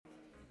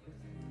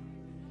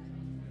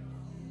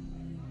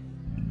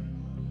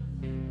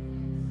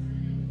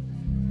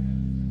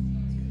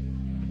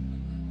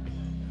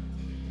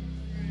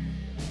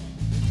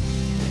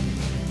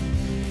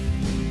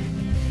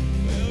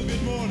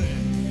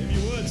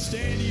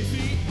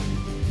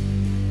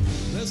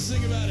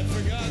sing about it.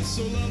 For God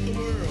so loved the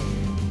world.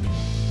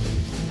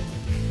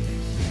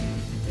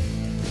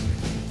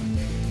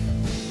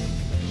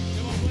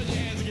 Come on, put your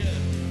hands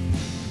together.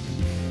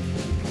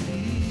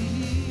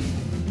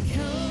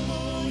 Come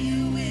all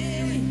you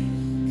weary,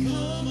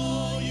 come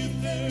all you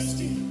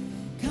thirsty,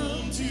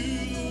 come to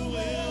the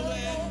well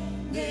that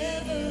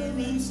never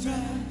runs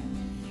dry.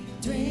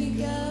 Drink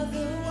of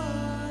the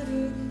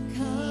water,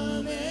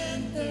 come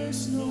and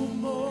thirst no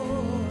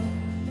more.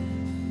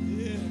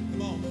 Yeah,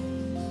 come on.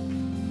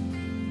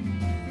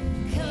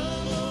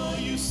 Come all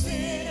you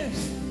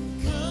sinners,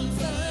 come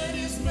find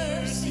his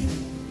mercy.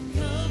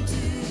 Come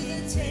to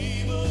the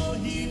table,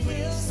 he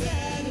will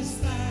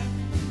satisfy.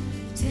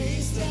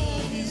 Taste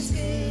of his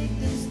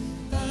goodness,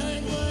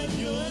 find what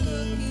you're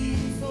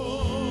looking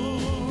for.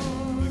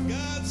 For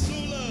God so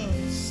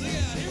loved. Sing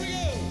out. Here we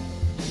go.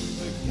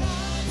 For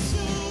God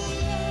so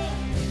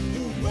loved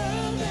the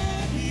world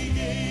that he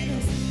gave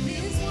us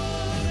his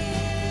one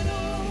and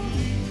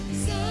only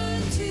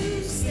Son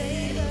to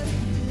save us.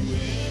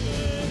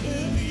 Whoever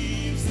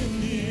believes in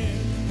him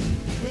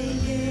will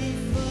live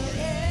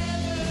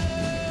forever.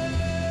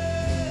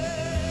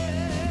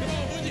 Come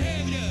on, put your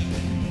hands together.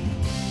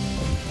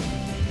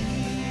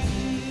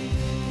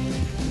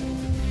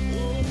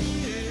 Oh,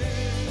 yeah.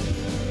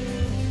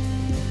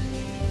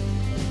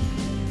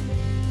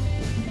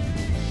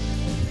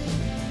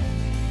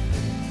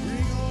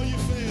 Bring all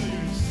your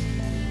failures.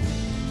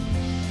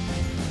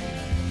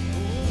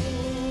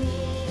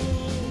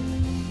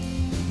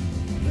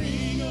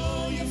 Bring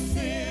all your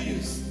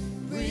failures,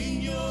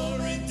 bring your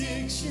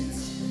addictions.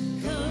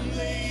 Come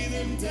lay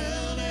them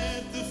down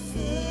at the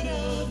foot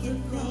of the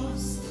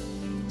cross.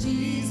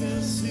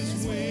 Jesus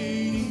is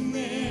waiting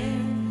there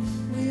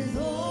with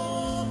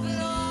open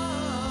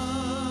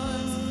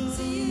arms.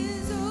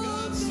 His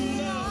open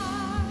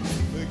arms.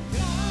 For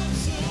God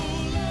so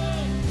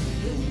loved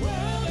the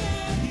world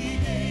that he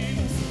gave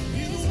us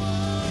his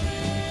one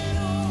and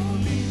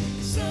only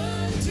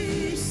Son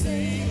to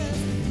save us.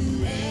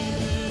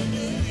 Whoever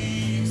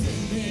believes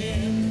in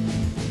him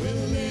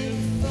will live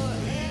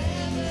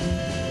forever.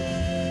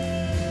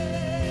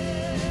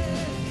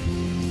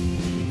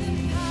 The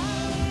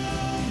power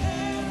of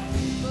hell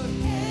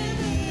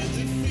forever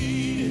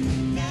defeated.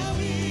 Now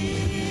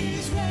it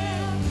is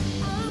well.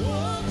 I'm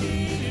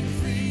walking in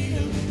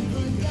freedom.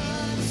 For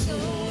God so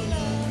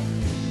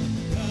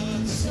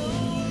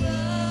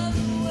loved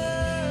the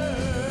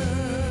world.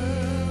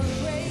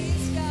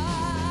 Praise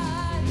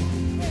God,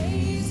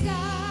 praise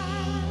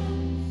God,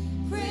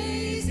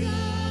 praise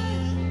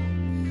God,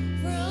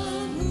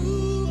 from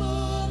whom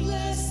all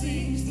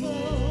blessings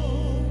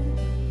flow.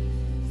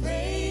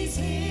 Praise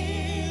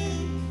him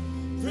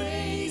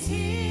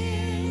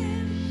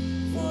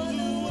for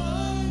the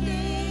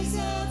wonders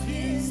of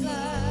his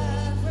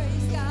love.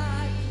 Praise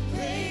God,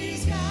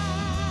 praise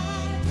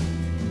God,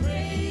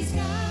 praise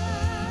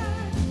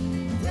God,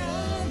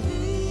 from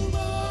whom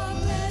all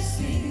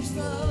blessings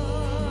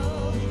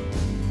flow.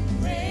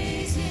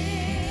 Praise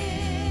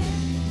him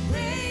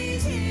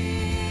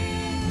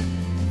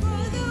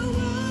for the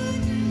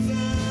wonders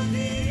of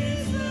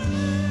his love.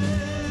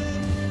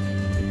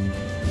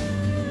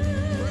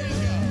 Praise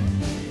God.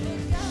 For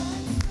God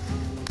so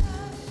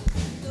loved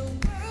the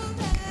world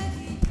that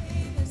he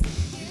gave us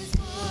his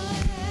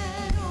one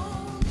and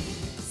only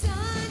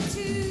Son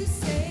to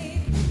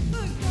save.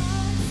 For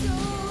God so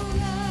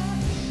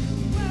loved the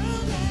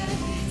world that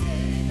he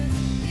gave us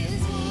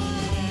his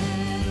one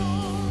and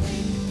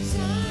only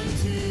Son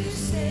to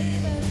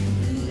save us.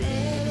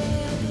 Whoever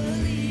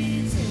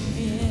believes in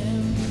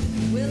him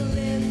will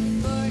live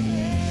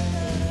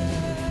forever.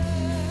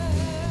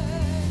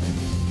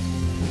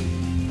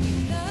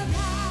 The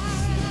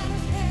power of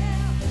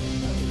hell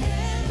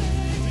forever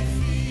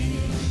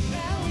defeated.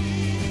 Now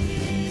it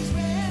is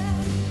well.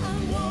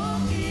 I'm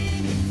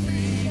walking in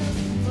freedom.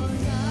 For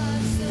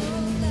God so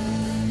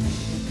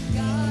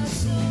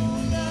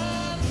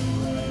loved the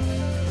world.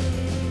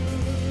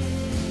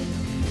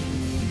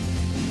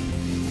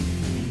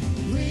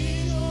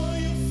 Bring all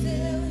your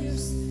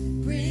failures,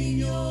 bring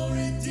your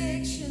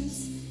addictions.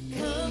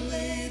 Come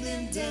lay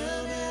them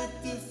down at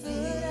the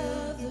foot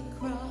of the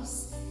cross.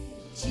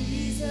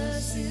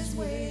 Jesus is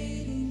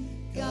waiting.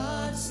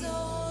 God so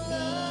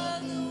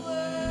loved the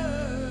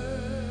world.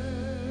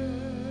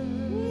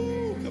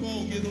 Woo. Come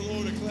on, give the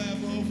Lord a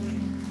clap offering.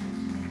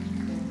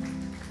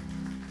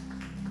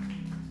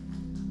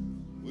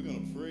 We're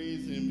going to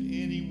praise him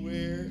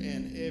anywhere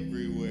and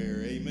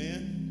everywhere.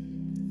 Amen.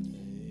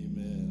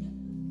 Amen.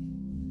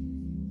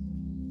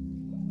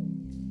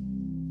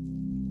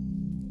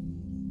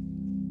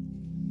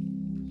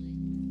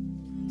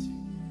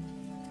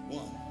 1,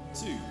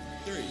 2,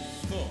 3,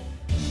 4.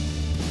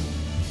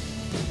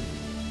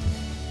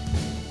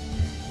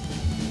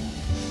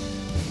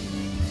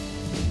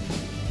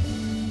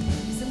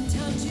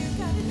 Sometimes you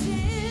gotta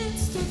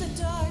dance through the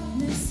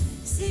darkness,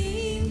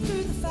 sing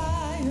through the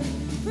fire,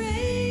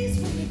 praise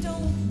when you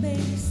don't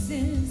make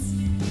sense.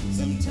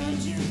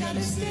 Sometimes you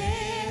gotta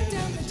stare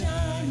down the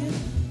giant,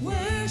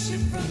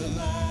 worship from the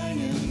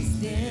lion's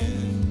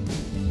den.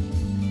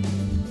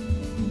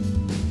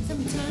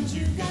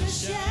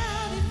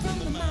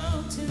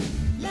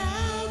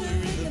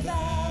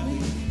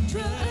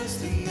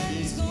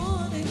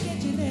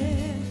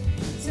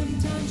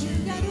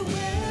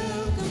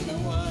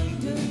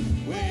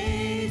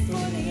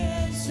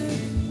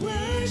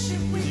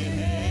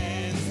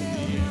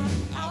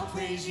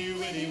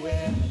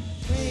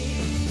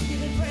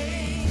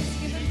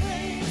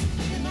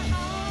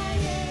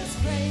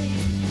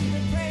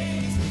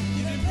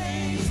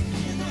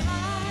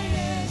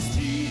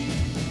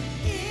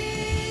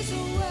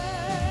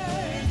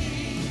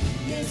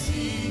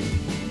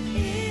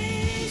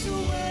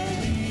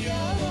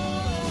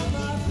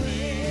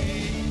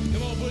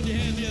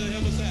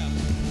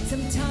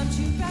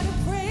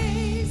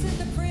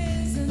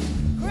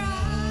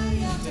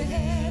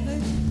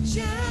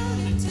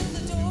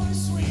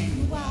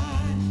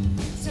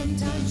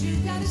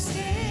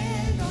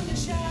 stand on the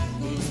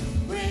shackles,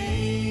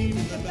 brave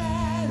in the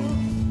battle,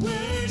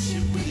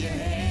 worship with your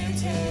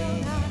hands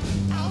held high.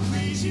 I'll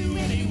praise you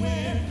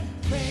anywhere.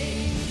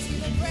 Praise,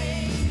 give him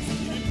praise,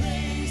 give him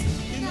praise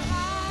in the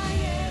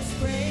highest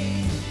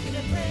praise, give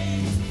him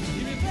praise,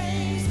 give him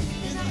praise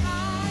in the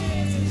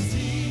highest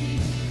esteem.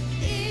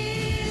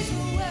 Is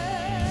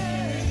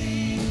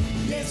worthy,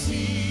 yes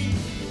he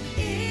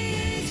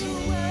is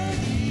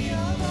worthy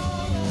of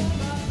all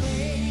of our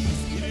praise.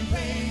 Give him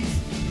praise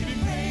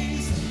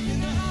in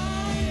the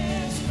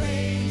highest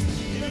praise,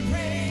 give him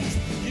praise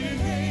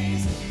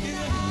in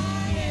the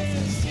highest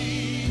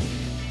esteem.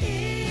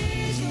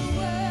 Is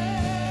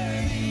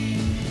worthy,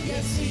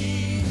 yes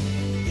he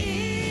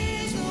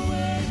is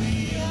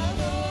worthy of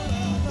all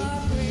of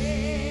our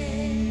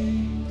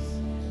praise.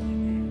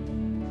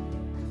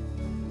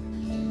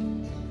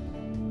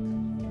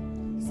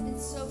 He's been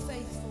so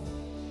faithful.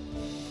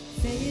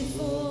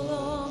 Faithful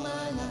all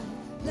my life,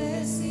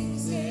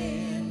 blessings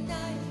day and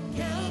night,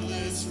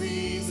 countless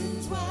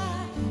reasons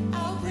why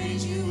I'll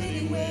praise you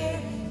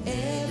anywhere.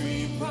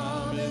 Every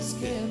promise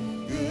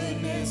kept,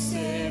 goodness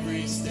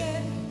every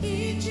step,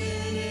 each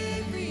and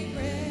every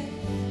breath.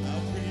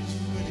 I'll praise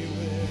you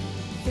anywhere.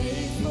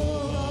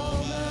 Faithful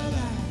all my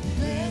life,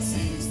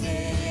 blessings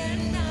day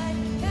and night,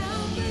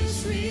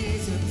 countless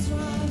reasons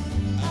why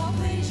I'll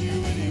praise you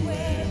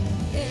anywhere.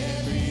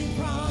 Every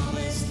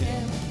promise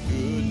kept,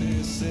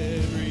 goodness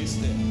every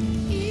step,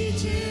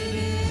 each and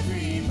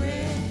every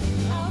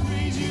breath. I'll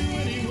praise you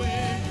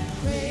anywhere.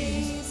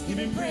 Praise, give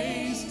him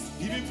praise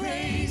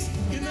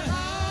in the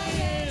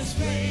highest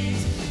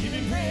praise. Give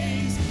him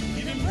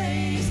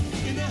praise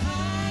in the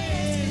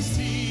highest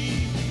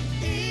esteem.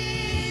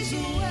 Is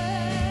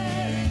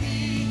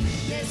worthy,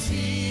 yes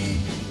he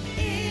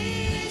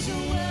is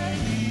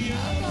worthy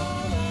of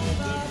all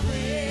of our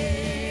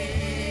praise.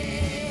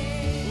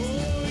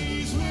 Oh,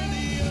 he's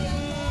worthy of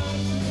our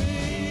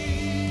praise.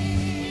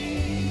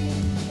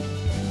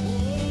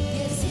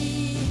 Yes, he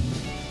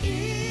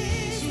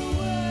is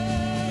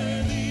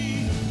worthy.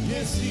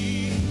 Yes,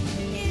 he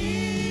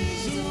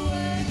is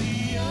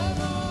worthy of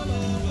all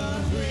of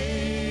our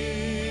praise.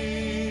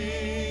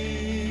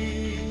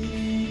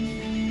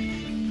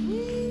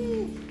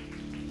 Woo!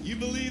 You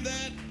believe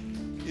that?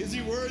 Is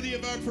he worthy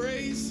of our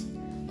praise?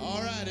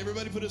 All right,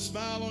 everybody put a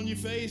smile on your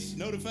face.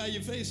 Notify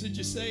your face that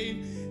you're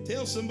saved.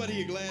 Tell somebody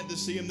you're glad to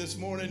see them this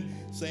morning.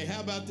 Say,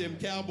 how about them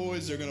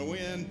Cowboys? They're going to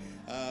win.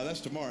 That's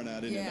tomorrow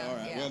night, isn't it? All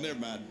right, well, never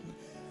mind.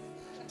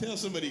 Tell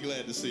somebody you're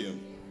glad to see them.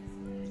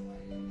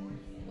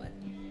 What?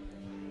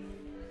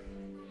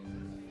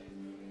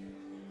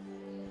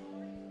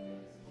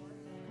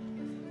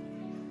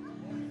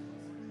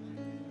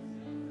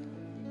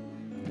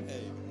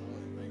 Hey.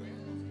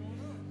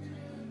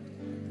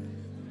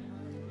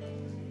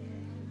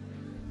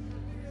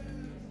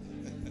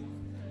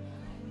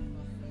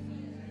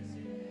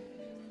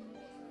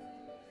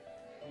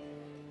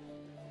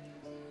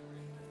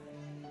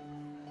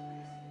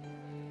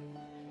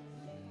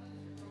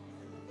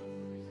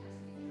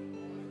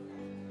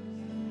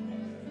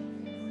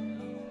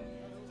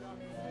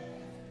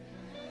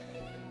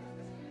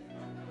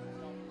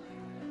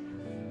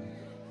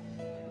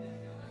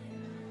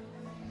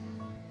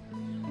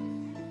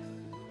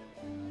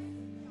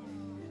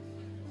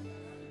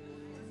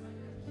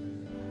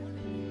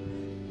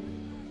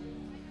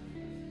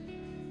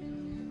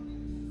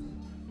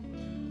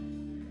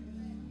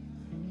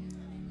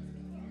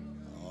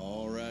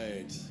 All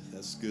right,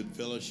 that's good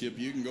fellowship.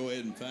 You can go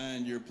ahead and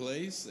find your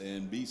place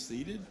and be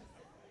seated.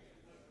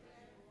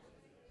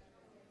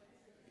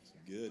 It's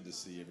good to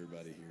see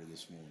everybody here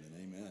this morning.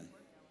 Amen.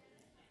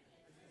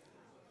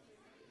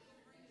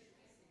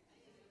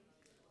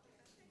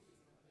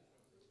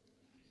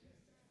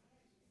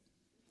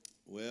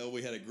 Well,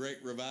 we had a great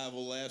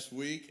revival last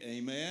week.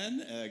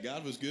 Amen.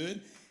 God was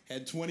good.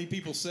 Had 20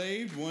 people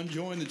saved. One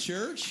joined the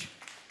church.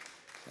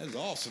 That was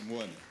awesome,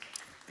 wasn't it?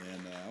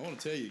 And I want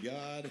to tell you,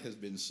 God has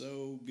been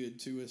so good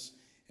to us,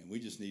 and we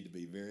just need to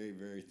be very,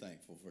 very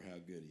thankful for how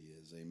good he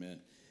is.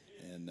 Amen.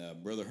 And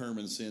Brother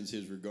Herman sends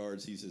his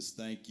regards. He says,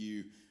 thank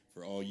you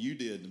for all you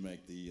did to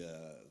make the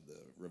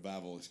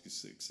revival a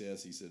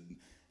success. He said,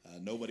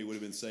 nobody would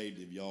have been saved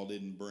if y'all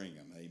didn't bring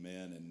them.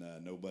 Amen.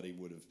 And nobody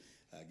would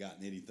have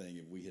gotten anything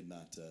if we had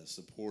not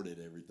supported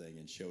everything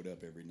and showed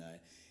up every night.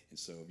 And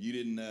so if you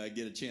didn't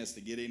get a chance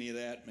to get any of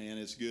that, man,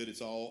 it's good.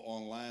 It's all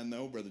online,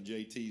 though. Brother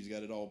JT's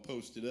got it all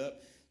posted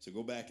up. So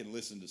go back and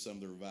listen to some of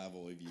the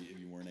revival if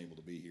you weren't able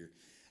to be here.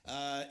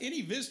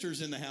 Any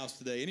visitors in the house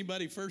today?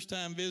 Anybody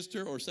first-time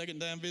visitor or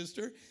second-time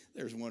visitor?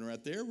 There's one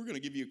right there. We're going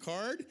to give you a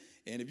card,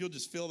 and if you'll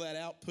just fill that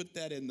out, put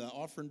that in the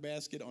offering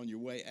basket on your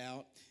way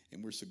out,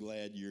 and we're so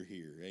glad you're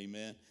here.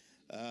 Amen.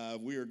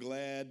 We are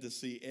glad to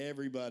see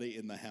everybody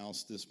in the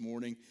house this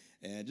morning.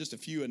 And just a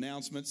few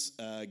announcements.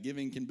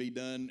 Giving can be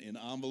done in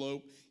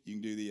envelope. You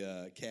can do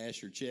the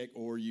cash or check,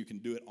 or you can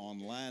do it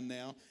online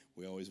now.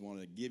 We always want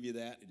to give you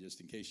that.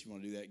 Just in case you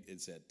want to do that,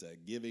 it's at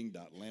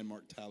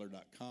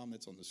giving.landmarktyler.com.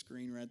 That's on the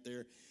screen right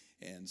there.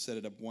 And set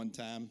it up one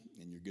time,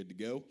 and you're good to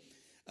go.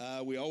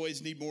 We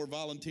always need more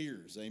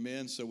volunteers,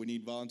 amen? So we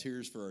need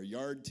volunteers for our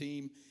yard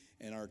team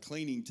and our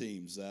cleaning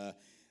teams.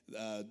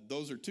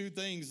 Those are two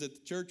things that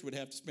the church would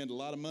have to spend a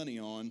lot of money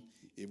on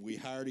if we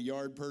hired a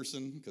yard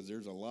person, because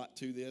there's a lot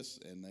to this,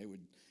 and they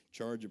would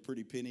charge a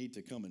pretty penny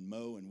to come and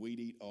mow and weed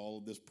eat all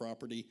of this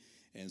property.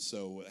 And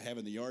so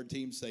having the yard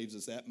team saves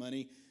us that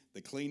money.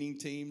 The cleaning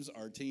teams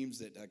are teams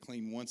that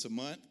clean once a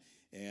month.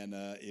 And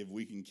if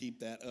we can keep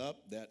that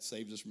up, that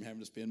saves us from having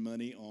to spend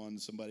money on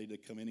somebody to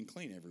come in and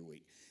clean every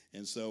week.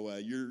 And so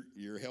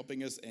you're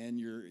helping us, and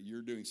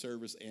you're doing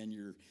service, and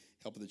you're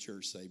helping the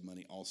church save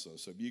money also.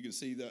 So if you can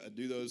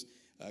do those,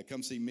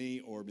 come see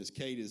me, or Miss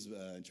Kate is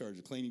in charge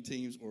of cleaning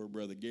teams, or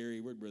Brother Gary.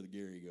 Where'd Brother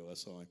Gary go? I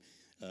saw him.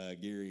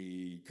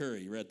 Gary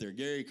Curry right there.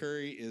 Gary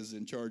Curry is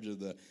in charge of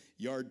the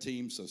yard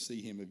team, so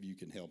see him if you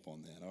can help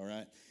on that, all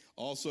right?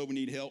 Also, we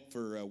need help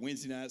for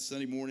Wednesday nights,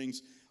 Sunday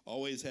mornings.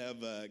 Always have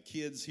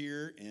kids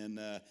here, and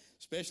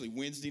especially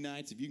Wednesday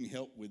nights. If you can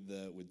help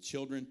with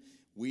children,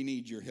 we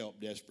need your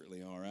help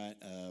desperately, all right?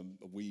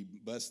 We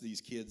bust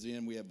these kids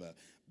in. We have a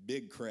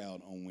big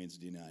crowd on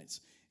Wednesday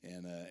nights,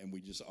 and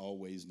we just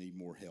always need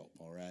more help,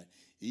 all right?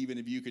 Even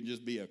if you can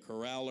just be a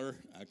corraller,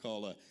 I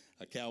call a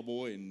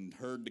cowboy, and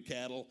herd the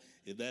cattle.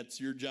 If that's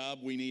your job,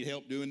 we need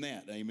help doing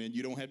that, amen?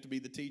 You don't have to be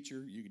the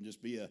teacher. You can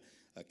just be a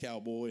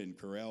cowboy and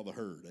corral the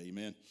herd,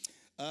 amen?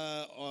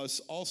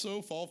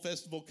 Also, Fall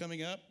Festival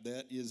coming up.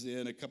 That is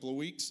in a couple of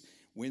weeks.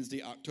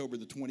 Wednesday, October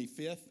the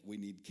 25th. We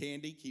need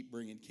candy. Keep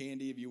bringing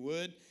candy if you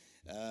would.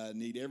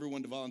 Need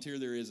everyone to volunteer.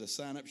 There is a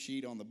sign-up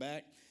sheet on the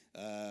back,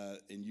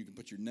 and you can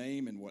put your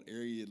name and what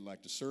area you'd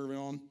like to serve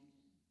on.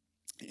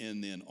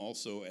 And then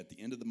also at the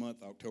end of the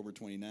month, October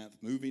 29th,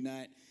 movie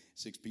night,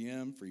 6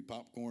 p.m., free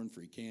popcorn,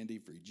 free candy,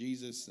 free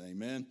Jesus.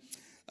 Amen.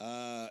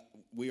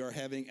 We are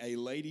having a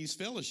ladies'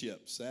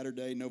 fellowship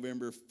Saturday,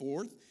 November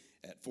 4th.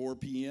 At 4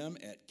 p.m.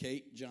 at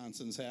Kate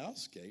Johnson's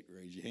house. Kate,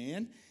 raise your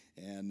hand.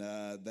 And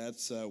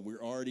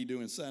we're already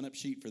doing a sign-up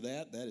sheet for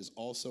that. That is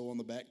also on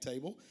the back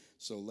table.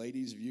 So,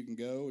 ladies, if you can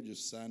go,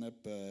 just sign up.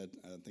 I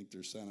think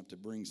there's sign up to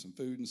bring some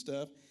food and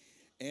stuff.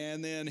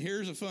 And then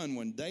here's a fun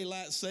one.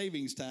 Daylight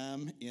savings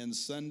time in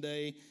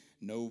Sunday,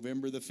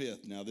 November the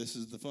 5th. Now, this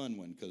is the fun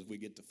one because we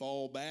get to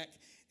fall back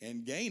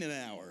and gain an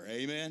hour.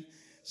 Amen.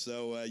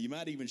 So you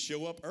might even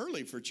show up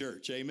early for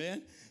church,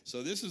 amen?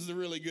 So this is the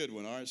really good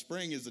one, all right?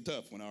 Spring is the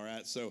tough one, all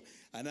right? So,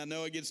 and I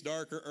know it gets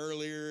darker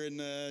earlier, and,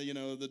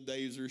 the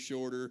days are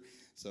shorter.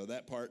 So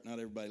that part not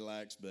everybody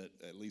likes, but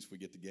at least we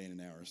get to gain an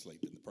hour of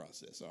sleep in the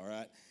process, all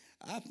right?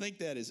 I think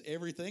that is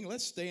everything.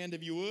 Let's stand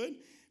if you would.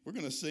 We're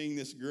going to sing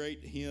this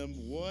great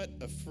hymn, What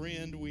a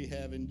Friend We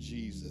Have in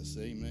Jesus,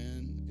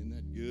 amen? Isn't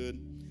that good?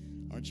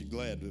 Aren't you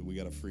glad that we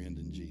got a friend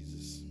in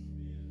Jesus?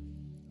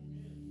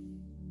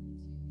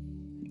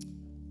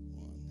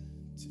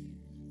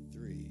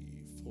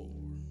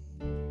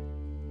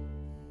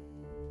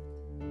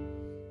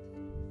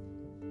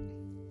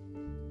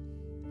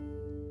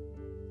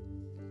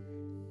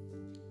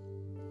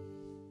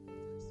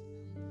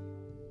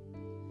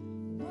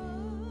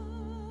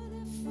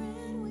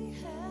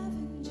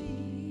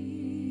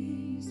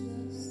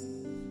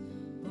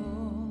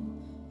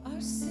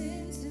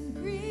 Sins and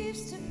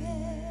griefs to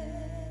bear.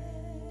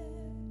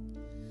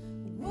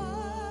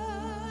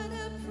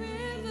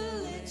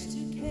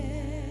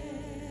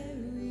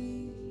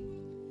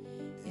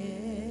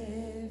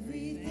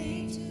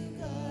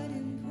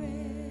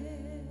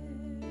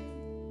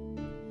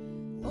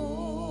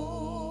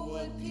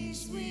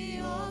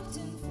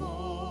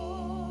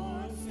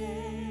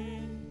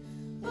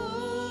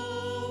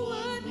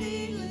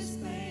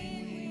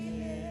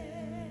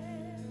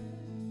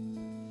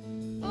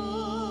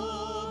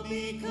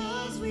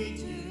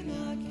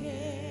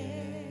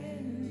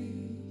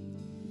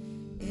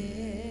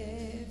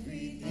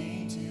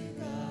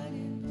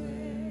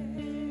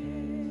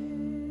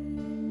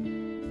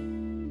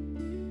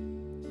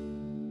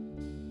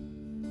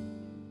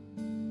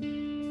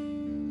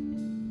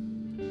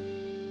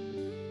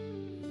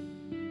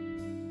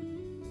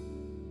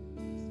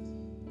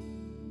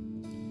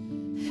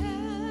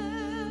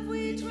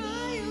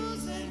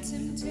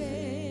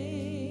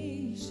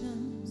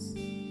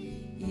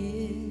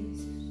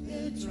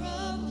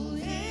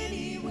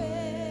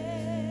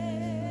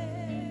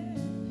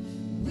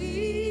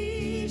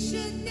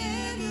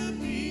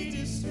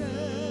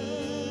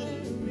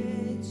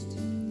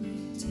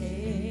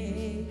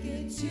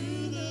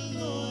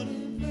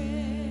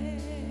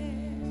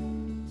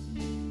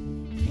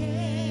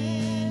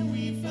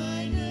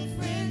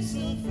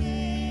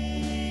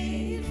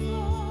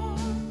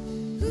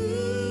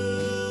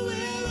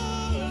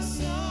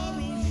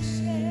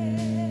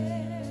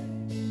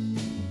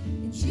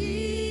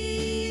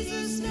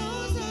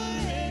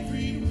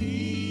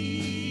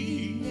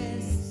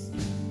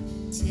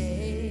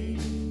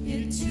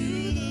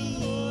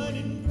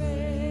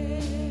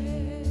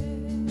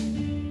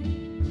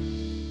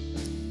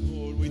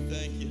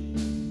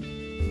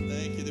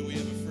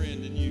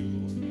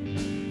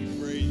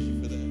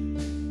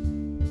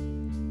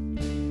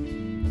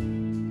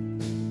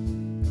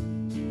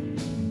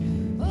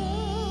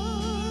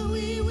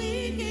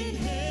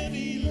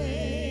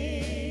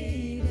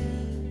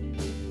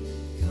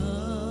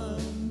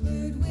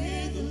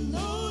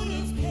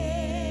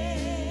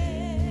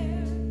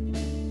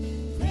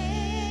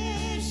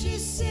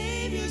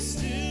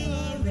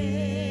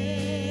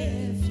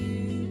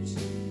 refuge.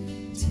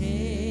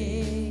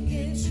 Take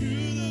it to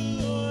the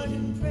Lord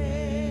in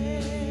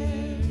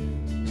prayer.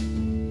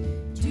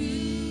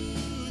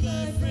 Do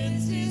thy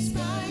friends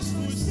despise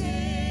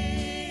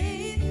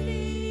forsake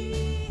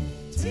thee?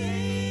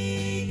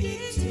 Take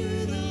it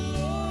to the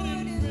Lord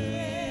in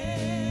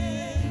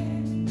prayer.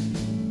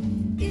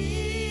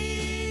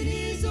 In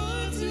his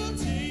arms he'll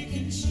take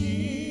and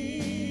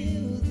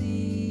shield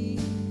thee.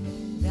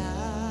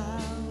 Thou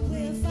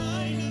wilt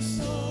find a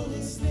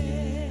solace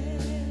there.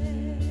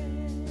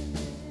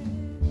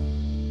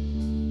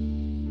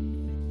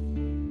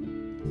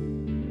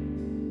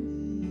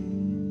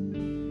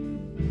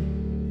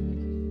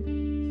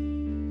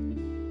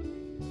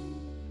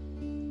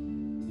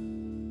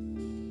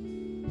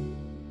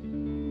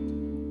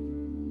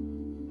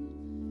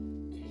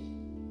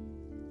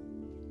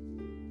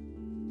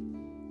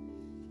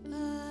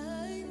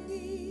 I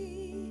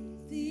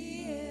need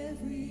thee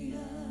every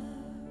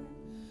hour,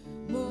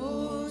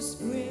 most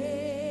gracious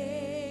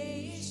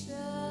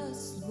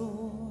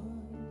Lord.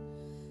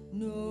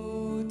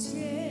 No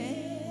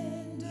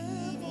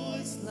tender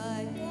voice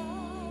like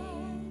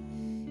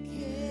thine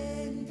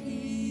can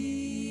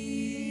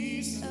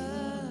peace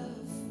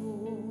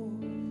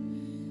afford.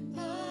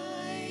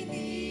 I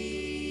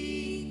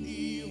need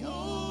thee,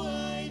 oh,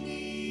 I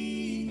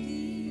need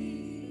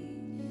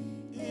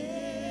thee.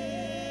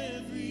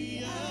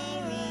 Every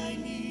hour I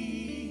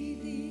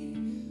need thee.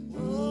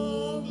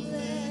 Oh,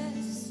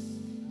 bless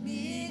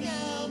me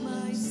now,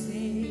 my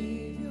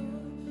Savior.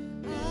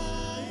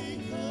 I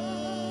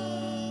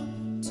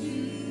come to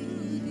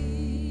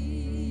thee.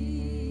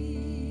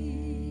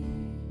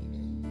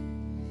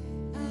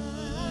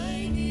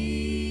 I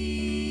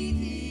need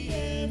thee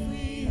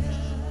every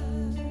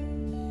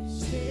hour.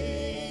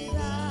 Stay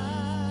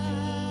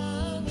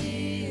thou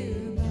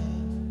nearby.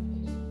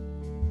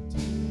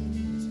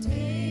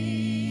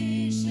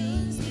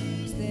 Temptations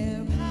lose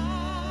their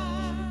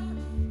power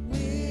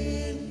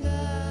when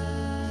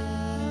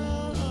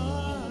thou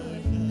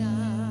art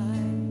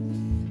nigh.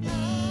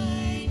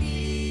 I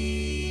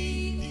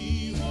need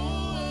thee,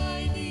 oh,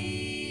 I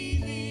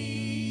need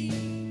thee.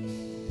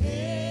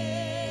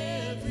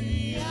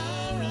 Every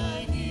hour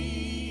I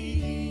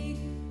need thee.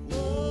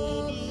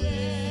 Oh,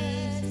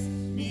 bless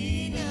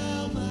me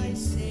now, my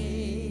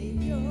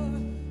Savior.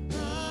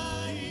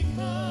 I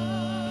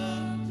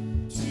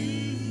come to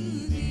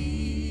thee.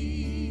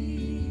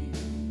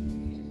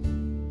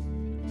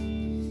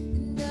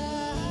 And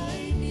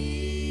I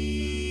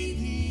need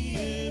thee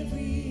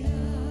every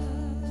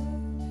hour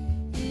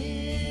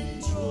in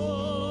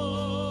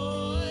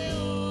joy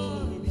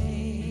or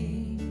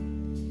pain.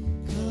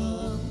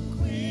 Come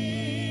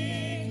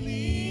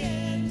quickly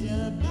and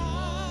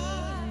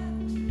abide,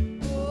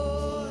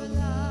 for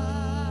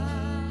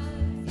life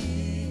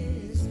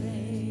is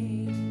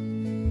vain.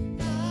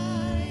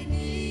 I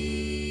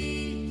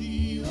need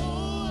thee,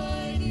 oh,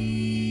 I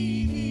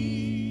need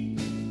thee.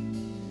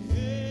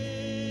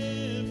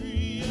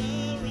 Every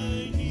hour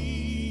I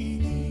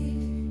need thee.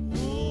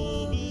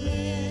 Oh,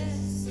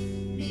 bless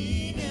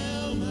me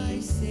now, my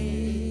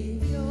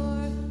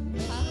Savior.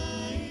 I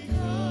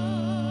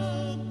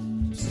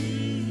come to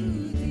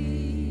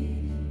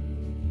thee.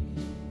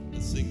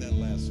 Let's sing that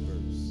last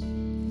verse.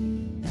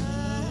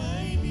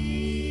 I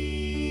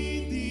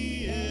need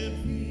thee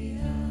every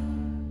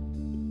hour,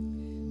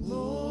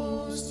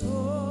 most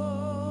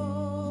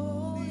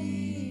holy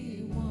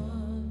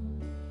one.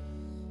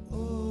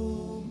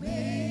 Oh,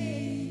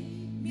 make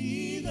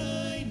me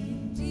thine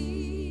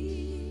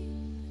indeed,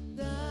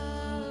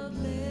 thou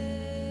blessed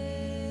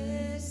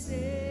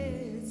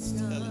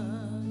Son.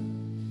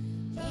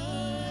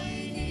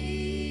 I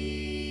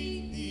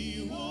need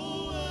thee,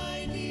 oh,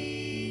 I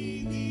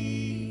need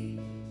thee.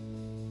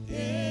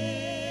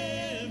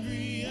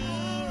 Every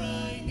hour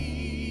I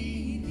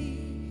need thee.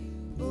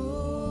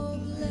 Oh,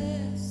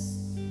 bless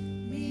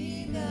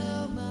me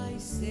now, my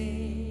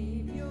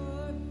Savior.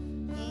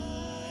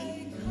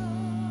 I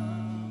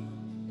come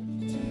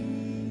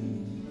to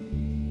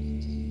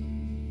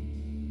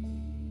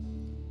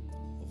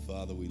Well,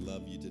 Father, we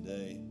love you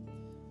today.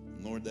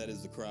 And Lord, that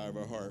is the cry of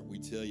our heart. We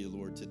tell you,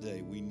 Lord,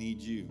 today we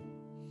need you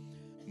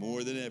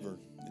more than ever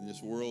in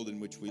this world in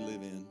which we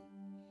live in.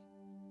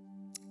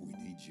 We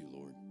need you,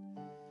 Lord.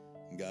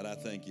 And God, I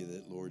thank you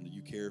that, Lord,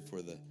 you care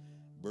for the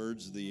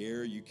birds of the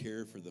air. You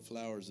care for the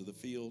flowers of the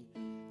field.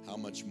 How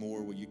much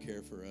more will you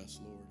care for us,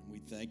 Lord? And we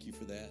thank you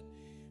for that.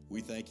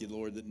 We thank you,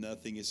 Lord, that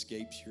nothing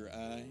escapes your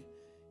eye.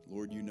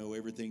 Lord, you know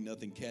everything.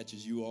 Nothing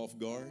catches you off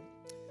guard.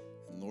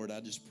 And Lord, I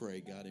just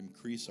pray, God,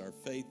 increase our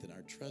faith and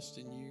our trust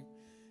in you.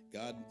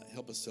 God,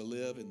 help us to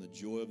live in the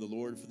joy of the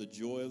Lord, for the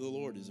joy of the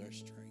Lord is our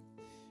strength.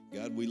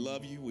 God, we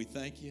love you. We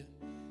thank you.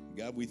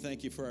 God, we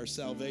thank you for our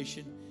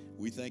salvation.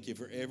 We thank you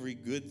for every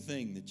good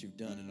thing that you've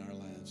done in our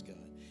lives, God.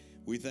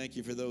 We thank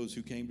you for those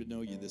who came to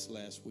know you this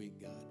last week,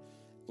 God.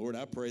 Lord,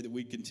 I pray that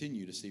we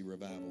continue to see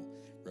revival.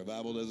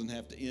 Revival doesn't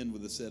have to end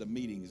with a set of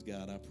meetings,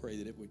 God. I pray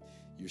that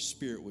your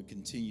spirit would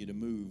continue to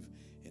move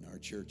in our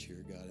church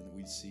here, God, and that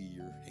we'd see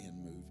your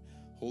hand move.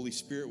 Holy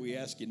Spirit, we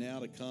ask you now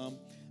to come,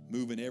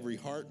 Move in every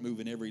heart,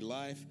 move in every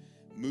life,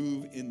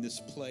 move in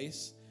this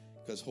place.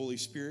 Because Holy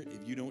Spirit,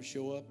 if you don't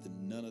show up, then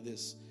none of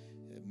this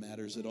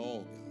matters at all,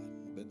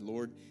 God. But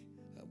Lord,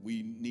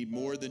 we need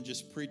more than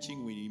just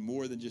preaching. We need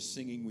more than just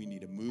singing. We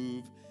need a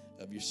move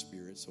of your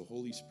Spirit. So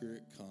Holy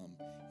Spirit, come,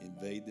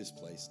 invade this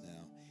place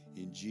now.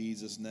 In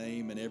Jesus'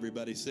 name. And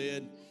everybody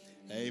said,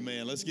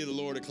 amen. Let's give the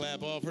Lord a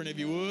clap offering if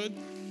you would.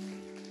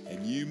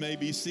 And you may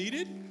be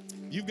seated.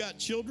 You've got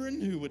children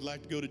who would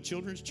like to go to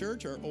children's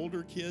church. Our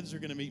older kids are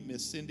going to meet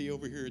Miss Cindy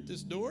over here at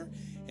this door,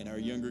 and our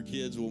younger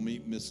kids will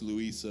meet Miss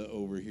Louisa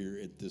over here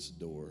at this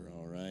door,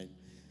 all right?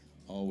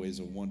 Always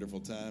a wonderful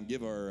time.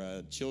 Give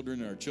our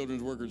children, our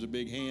children's workers a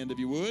big hand if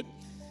you would.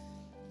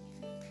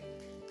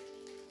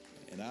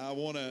 And I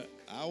want to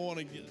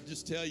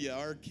just tell you,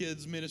 our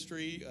kids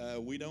ministry,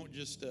 we don't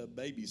just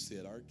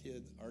babysit.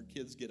 Our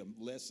kids get a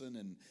lesson,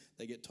 and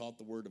they get taught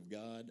the Word of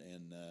God,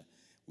 and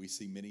we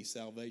see many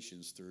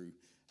salvations through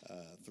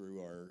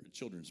our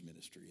children's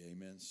ministry.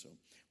 Amen. So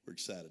we're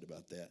excited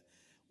about that.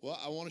 Well,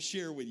 I want to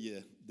share with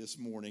you this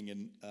morning,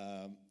 and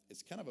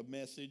it's kind of a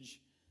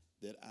message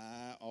that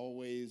I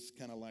always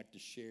kind of like to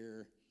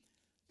share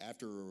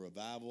after a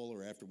revival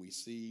or after we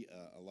see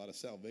a lot of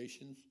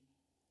salvations,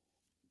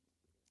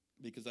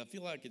 because I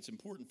feel like it's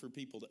important for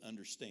people to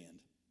understand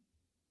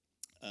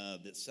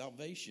that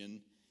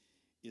salvation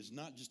is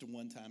not just a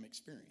one-time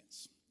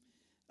experience.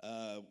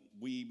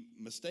 We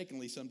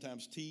mistakenly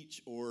sometimes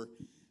teach, or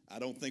I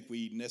don't think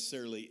we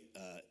necessarily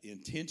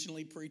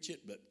intentionally preach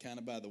it, but kind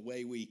of by the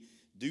way we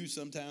do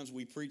sometimes,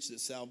 we preach that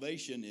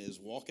salvation is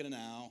walking an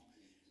aisle,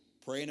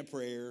 praying a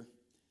prayer,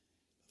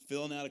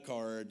 filling out a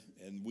card,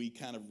 and we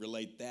kind of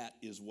relate that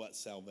is what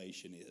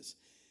salvation is.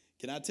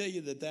 Can I tell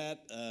you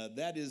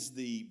that is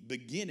the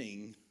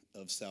beginning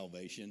of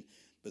salvation,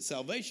 but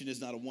salvation is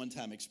not a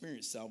one-time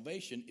experience.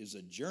 Salvation is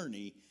a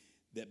journey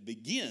that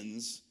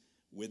begins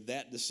with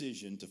that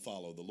decision to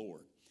follow the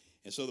Lord.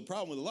 And so the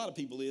problem with a lot of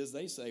people is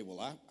they say,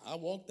 well, I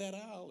walked that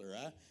aisle, or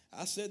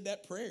I said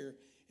that prayer,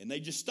 and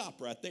they just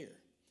stop right there.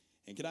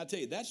 And can I tell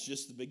you, that's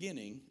just the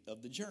beginning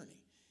of the journey.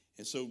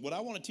 And so what I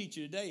want to teach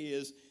you today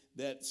is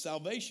that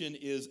salvation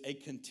is a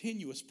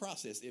continuous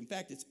process. In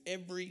fact, it's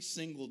every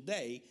single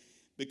day,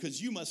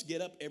 because you must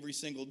get up every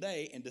single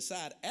day and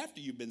decide after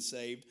you've been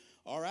saved,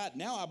 all right,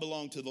 now I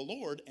belong to the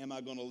Lord. Am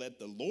I going to let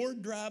the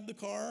Lord drive the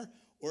car,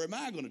 or am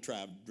I going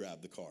to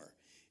drive the car?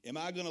 Am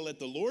I going to let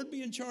the Lord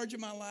be in charge of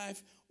my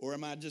life, or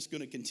am I just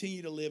going to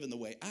continue to live in the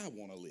way I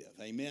want to live?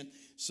 Amen?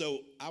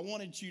 So I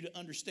wanted you to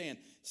understand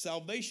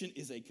salvation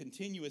is a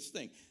continuous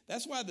thing.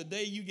 That's why the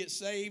day you get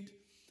saved,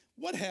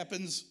 what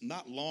happens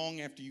not long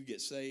after you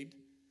get saved?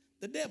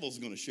 The devil's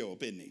going to show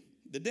up, isn't he?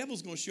 The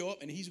devil's going to show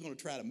up, and he's going to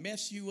try to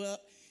mess you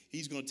up.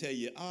 He's going to tell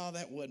you, oh,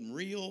 that wasn't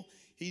real.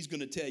 He's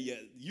going to tell you,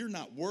 you're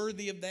not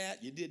worthy of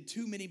that. You did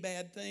too many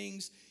bad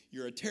things.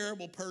 You're a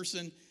terrible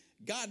person.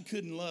 God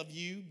couldn't love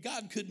you.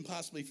 God couldn't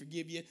possibly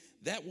forgive you.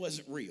 That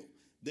wasn't real.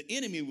 The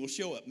enemy will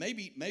show up.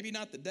 Maybe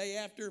not the day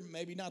after,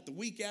 maybe not the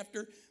week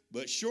after,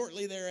 but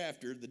shortly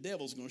thereafter, the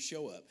devil's going to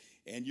show up.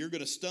 And you're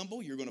going to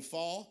stumble, you're going to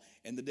fall,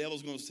 and the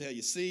devil's going to tell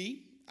you,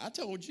 see, I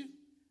told you,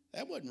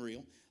 that wasn't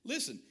real.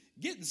 Listen,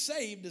 getting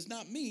saved does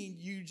not mean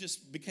you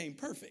just became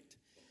perfect.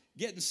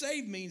 Getting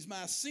saved means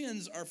my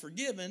sins are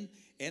forgiven,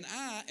 and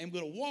I am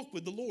going to walk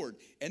with the Lord.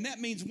 And that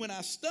means when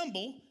I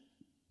stumble,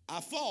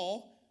 I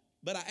fall,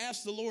 but I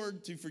ask the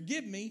Lord to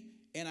forgive me,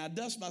 and I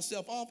dust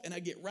myself off, and I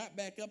get right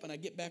back up, and I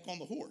get back on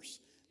the horse.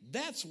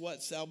 That's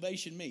what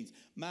salvation means.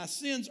 My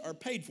sins are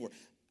paid for.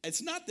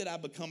 It's not that I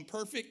become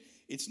perfect.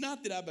 It's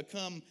not that I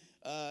become,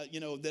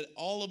 that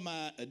all of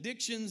my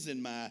addictions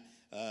and my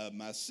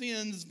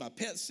sins, my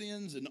pet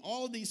sins, and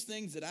all of these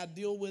things that I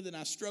deal with and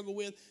I struggle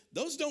with,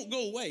 those don't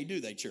go away,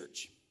 do they,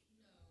 church?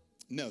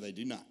 No, they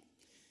do not.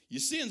 Your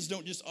sins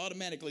don't just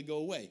automatically go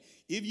away.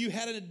 If you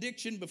had an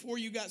addiction before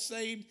you got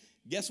saved,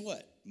 guess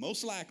what?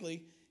 Most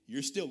likely,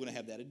 you're still going to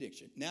have that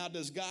addiction. Now,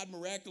 does God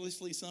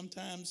miraculously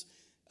sometimes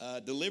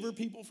deliver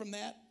people from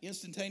that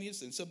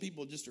instantaneous, and some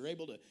people just are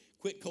able to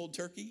quit cold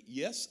turkey?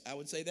 Yes, I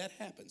would say that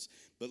happens.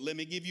 But let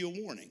me give you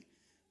a warning.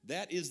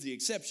 That is the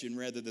exception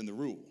rather than the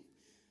rule.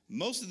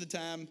 Most of the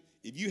time,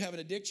 if you have an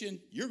addiction,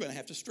 you're going to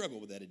have to struggle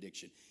with that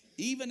addiction.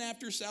 Even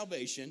after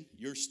salvation,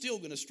 you're still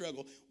going to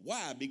struggle.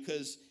 Why?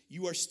 Because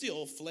you are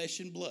still flesh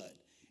and blood.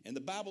 And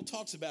the Bible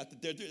talks about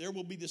that there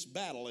will be this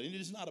battle, and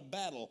it is not a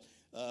battle.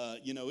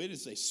 It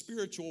is a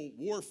spiritual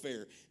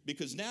warfare,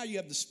 because now you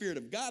have the Spirit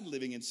of God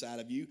living inside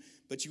of you,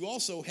 but you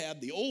also have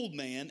the old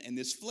man and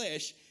this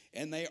flesh,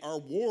 and they are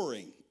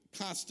warring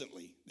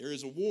constantly. There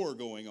is a war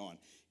going on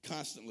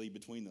constantly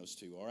between those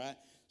two, all right?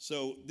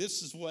 So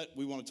this is what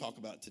we want to talk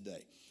about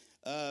today.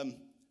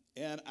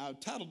 And I've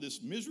titled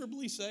this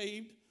Miserably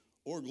Saved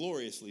or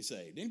Gloriously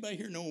Saved. Anybody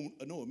here know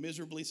a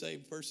miserably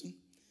saved person?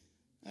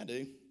 I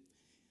do.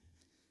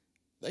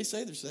 They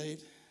say they're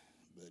saved,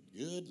 but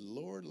good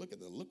Lord, look at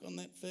the look on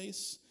that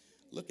face.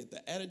 Look at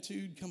the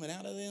attitude coming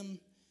out of them.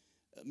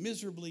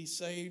 Miserably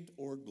saved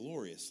or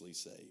gloriously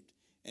saved.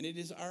 And it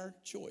is our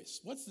choice.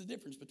 What's the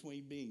difference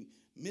between being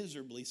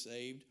miserably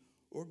saved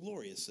or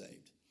glorious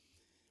saved?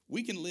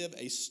 We can live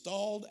a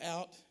stalled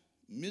out,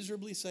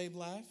 miserably saved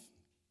life,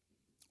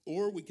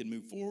 or we can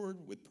move forward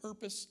with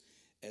purpose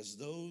as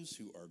those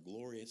who are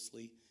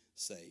gloriously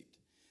saved.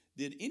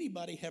 Did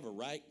anybody have a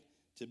right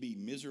to be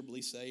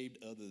miserably saved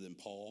other than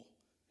Paul?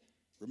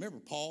 Remember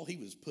Paul, he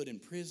was put in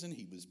prison,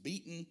 he was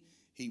beaten,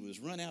 he was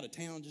run out of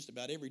town, just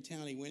about every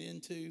town he went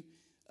into,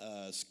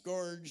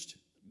 scourged,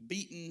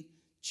 beaten,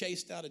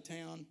 chased out of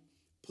town,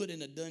 put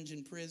in a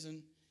dungeon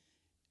prison.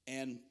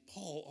 And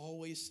Paul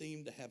always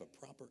seemed to have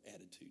a proper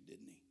attitude,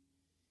 didn't he?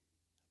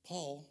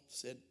 Paul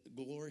said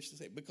gloriously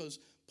saved because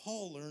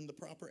Paul learned the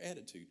proper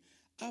attitude.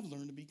 I've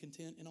learned to be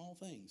content in all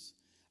things.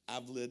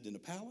 I've lived in a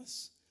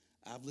palace.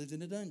 I've lived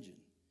in a dungeon.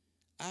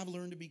 I've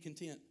learned to be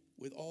content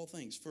with all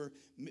things.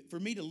 For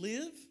me to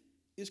live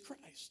is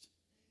Christ.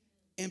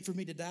 And for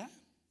me to die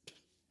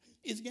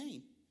is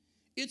gain.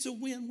 It's a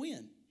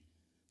win-win.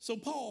 So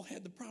Paul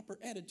had the proper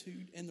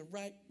attitude and the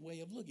right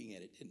way of looking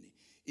at it, didn't he?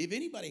 If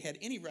anybody had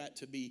any right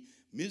to be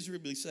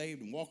miserably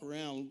saved and walk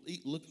around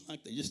looking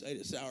like they just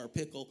ate a sour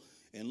pickle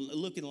and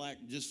looking like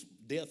just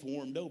death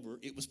warmed over,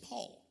 it was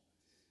Paul.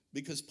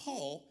 Because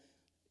Paul,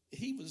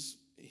 he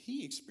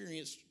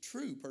experienced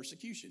true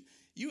persecution.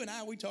 You and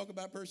I, we talk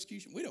about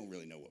persecution. We don't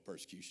really know what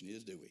persecution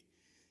is, do we?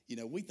 You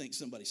know, we think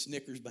somebody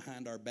snickers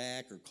behind our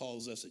back or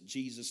calls us a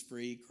Jesus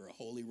freak or a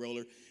holy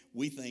roller.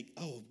 We think,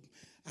 oh,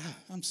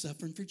 I'm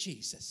suffering for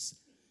Jesus.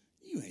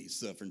 You ain't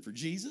suffering for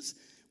Jesus.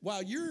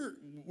 While you're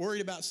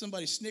worried about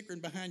somebody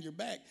snickering behind your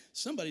back,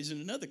 somebody's in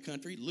another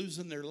country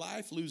losing their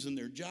life, losing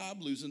their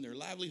job, losing their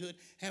livelihood,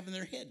 having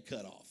their head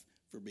cut off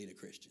for being a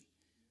Christian.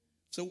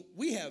 So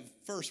we have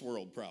first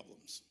world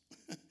problems.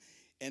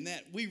 And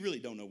that we really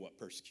don't know what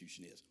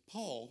persecution is.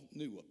 Paul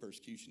knew what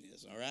persecution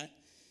is, all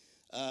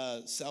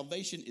right?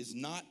 Salvation is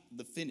not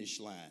the finish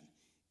line.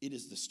 It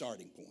is the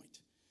starting point.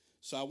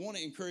 So I want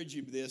to encourage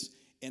you with this.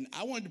 And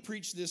I wanted to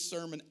preach this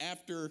sermon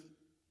after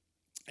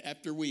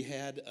we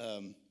had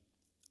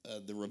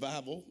the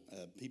revival.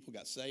 People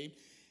got saved.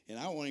 And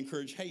I want to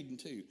encourage Hayden,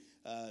 too,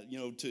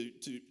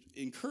 to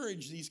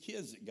encourage these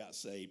kids that got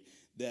saved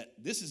that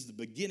this is the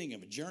beginning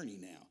of a journey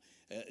now.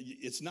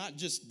 It's not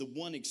just the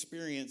one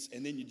experience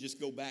and then you just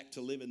go back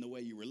to living the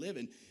way you were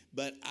living.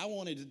 But I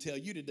wanted to tell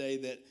you today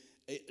that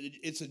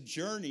it's a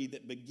journey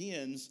that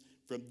begins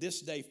from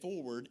this day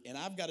forward. And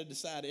I've got to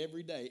decide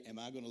every day, am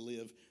I going to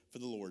live for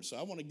the Lord? So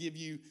I want to give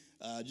you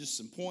just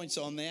some points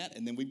on that.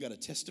 And then we've got a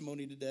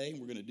testimony today, and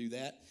we're going to do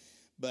that.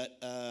 But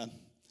I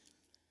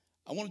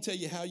want to tell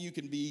you how you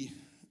can be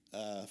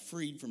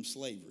freed from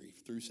slavery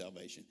through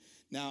salvation.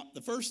 Now,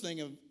 the first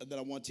thing that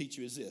I want to teach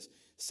you is this.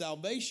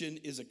 Salvation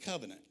is a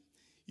covenant.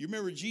 You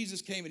remember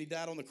Jesus came and he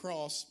died on the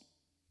cross,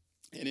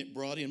 and it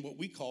brought in what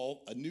we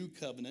call a new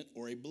covenant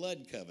or a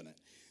blood covenant.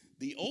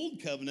 The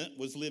old covenant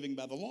was living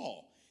by the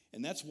law,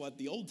 and that's what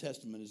the Old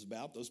Testament is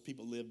about. Those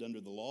people lived under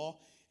the law,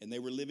 and they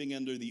were living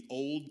under the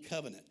old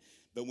covenant.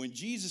 But when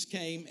Jesus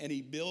came and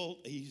he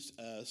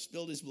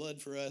spilled his blood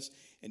for us,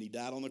 and he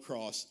died on the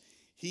cross,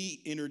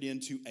 he entered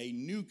into a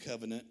new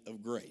covenant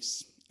of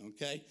grace,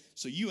 okay?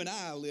 So you and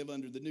I live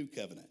under the new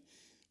covenant.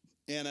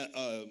 And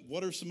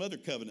what are some other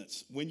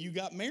covenants? When you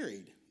got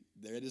married,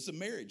 there is a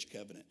marriage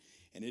covenant.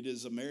 And it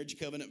is a marriage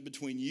covenant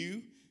between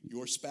you,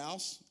 your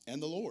spouse,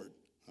 and the Lord,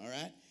 all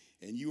right?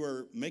 And you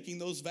are making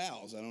those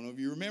vows. I don't know if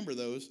you remember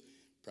those.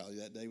 Probably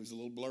that day was a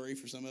little blurry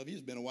for some of you.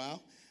 It's been a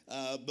while.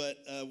 But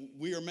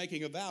we are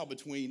making a vow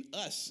between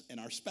us and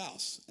our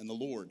spouse and the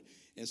Lord.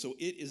 And so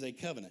it is a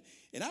covenant.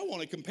 And I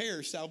want to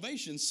compare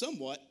salvation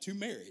somewhat to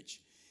marriage.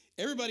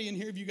 Everybody in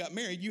here, if you got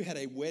married, you had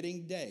a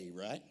wedding day,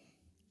 right?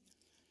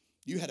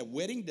 You had a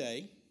wedding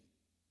day,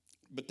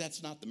 but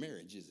that's not the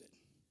marriage, is it?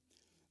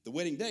 The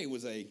wedding day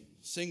was a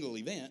single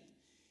event,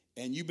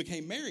 and you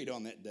became married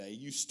on that day.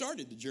 You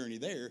started the journey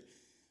there,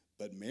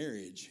 but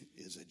marriage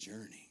is a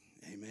journey.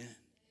 Amen.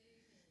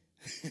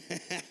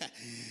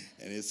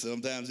 And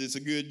sometimes it's a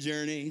good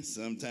journey.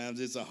 Sometimes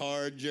it's a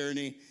hard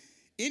journey.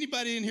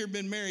 Anybody in here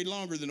been married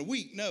longer than a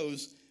week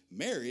knows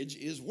marriage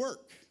is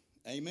work.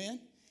 Amen.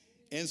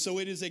 And so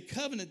it is a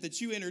covenant that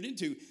you entered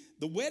into.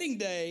 The wedding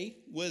day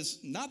was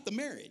not the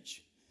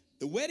marriage.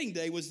 The wedding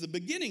day was the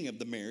beginning of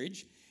the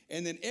marriage.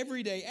 And then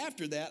every day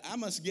after that, I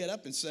must get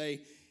up and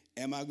say,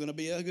 am I going to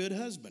be a good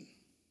husband?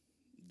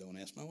 Don't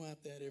ask my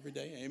wife that every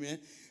day. Amen.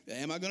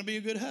 Am I going to be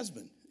a good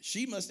husband?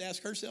 She must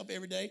ask herself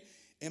every day,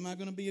 am I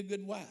going to be a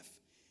good wife?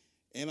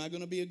 Am I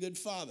going to be a good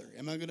father?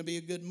 Am I going to be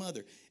a good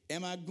mother?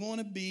 Am I going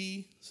to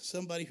be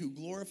somebody who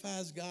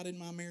glorifies God in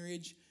my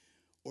marriage?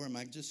 Or am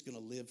I just going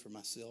to live for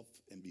myself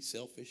and be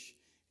selfish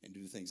and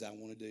do the things I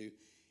want to do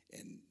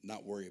and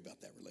not worry about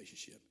that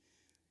relationship?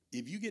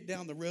 If you get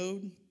down the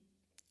road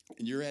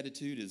and your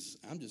attitude is,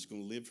 I'm just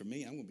going to live for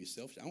me, I'm going to be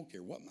selfish, I don't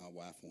care what my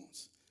wife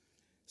wants.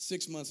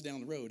 6 months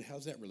down the road,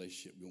 how's that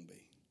relationship going to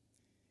be?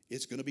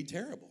 It's going to be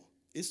terrible.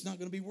 It's not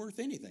going to be worth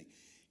anything.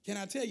 Can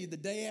I tell you, the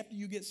day after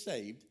you get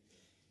saved,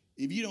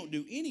 if you don't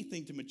do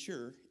anything to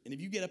mature, and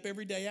if you get up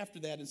every day after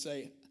that and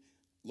say,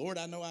 Lord,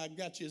 I know I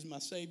got you as my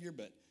Savior,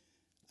 but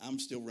I'm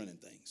still running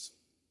things.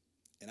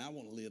 And I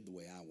want to live the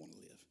way I want to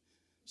live.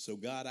 So,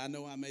 God, I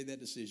know I made that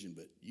decision,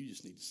 but you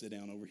just need to sit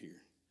down over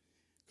here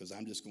because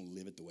I'm just going to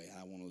live it the way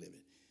I want to live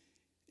it.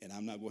 And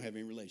I'm not going to have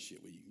any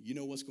relationship with you. You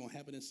know what's going to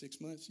happen in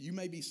 6 months? You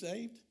may be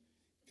saved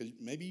because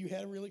maybe you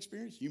had a real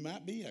experience. You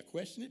might be. I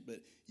question it, but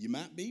you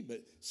might be.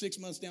 But 6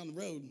 months down the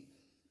road,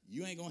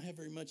 you ain't going to have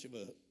very much of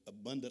an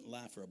abundant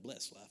life or a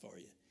blessed life, are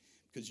you?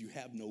 Because you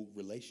have no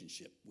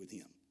relationship with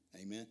him.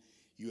 Amen?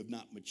 You have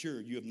not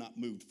matured. You have not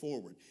moved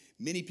forward.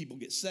 Many people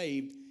get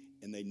saved,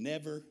 and they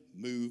never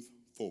move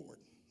forward.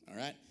 All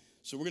right?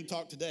 So we're going to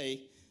talk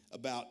today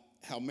about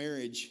how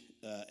marriage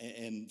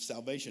and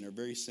salvation are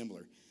very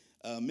similar.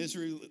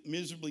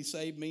 Miserably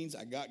saved means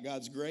I got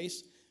God's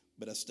grace,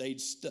 but I stayed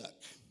stuck.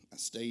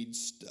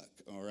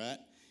 All right?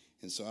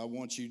 And so I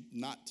want you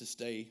not to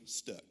stay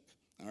stuck,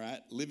 all right?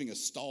 Living a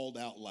stalled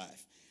out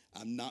life.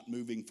 I'm not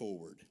moving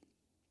forward.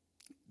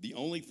 The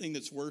only thing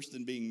that's worse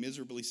than being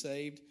miserably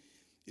saved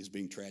is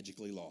being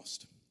tragically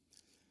lost.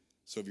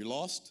 So if you're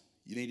lost,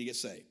 you need to get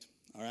saved,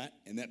 all right?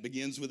 And that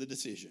begins with a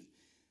decision.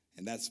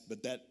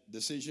 But that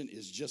decision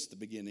is just the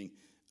beginning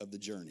of the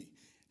journey.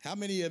 How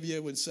many of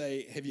you would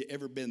say, have you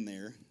ever been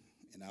there?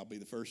 And I'll be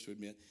the first to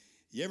admit,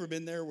 you ever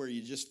been there where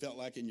you just felt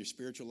like in your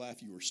spiritual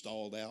life you were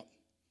stalled out?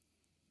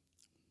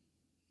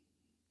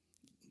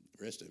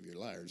 The rest of you are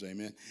liars,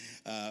 amen,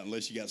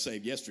 unless you got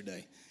saved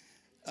yesterday.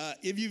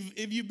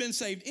 If you've been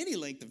saved any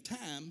length of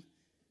time,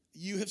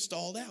 you have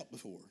stalled out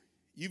before.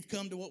 You've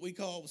come to what we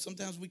call,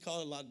 sometimes we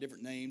call it a lot of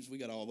different names. We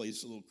got all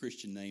these little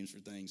Christian names for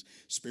things,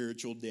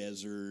 spiritual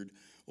desert,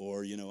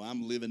 or,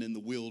 I'm living in the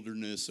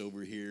wilderness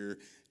over here.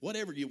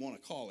 Whatever you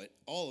want to call it,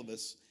 all of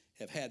us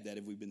have had that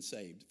if we've been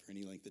saved for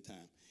any length of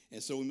time.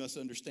 And so we must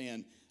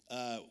understand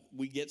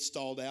we get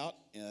stalled out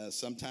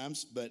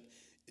sometimes, but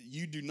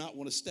you do not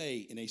want to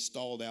stay in a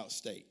stalled out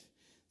state.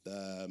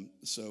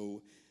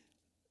 So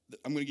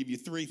I'm going to give you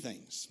 3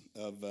 things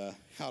of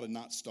how to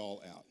not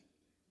stall out.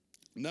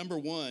 Number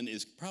 1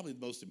 is probably the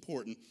most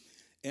important,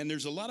 and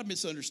there's a lot of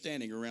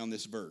misunderstanding around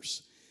this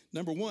verse.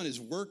 Number 1 is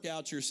work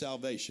out your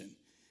salvation.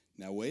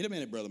 Now, wait a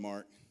minute, Brother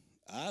Mark.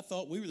 I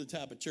thought we were the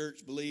type of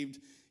church believed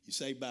you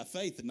saved by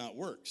faith and not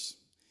works.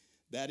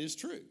 That is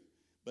true.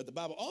 But the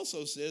Bible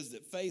also says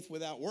that faith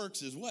without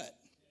works is what?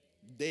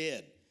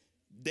 Dead.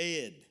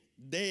 Dead.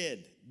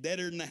 Dead.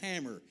 Deader than a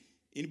hammer.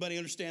 Anybody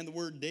understand the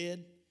word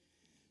dead?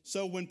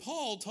 So when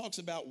Paul talks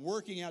about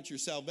working out your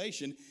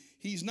salvation,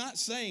 he's not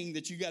saying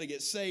that you got to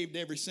get saved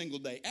every single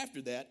day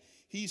after that.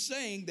 He's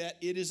saying that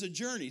it is a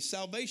journey.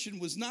 Salvation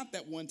was not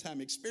that one-time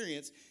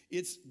experience.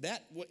 It's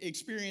that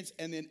experience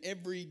and then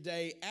every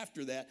day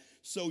after that.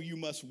 So you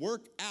must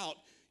work out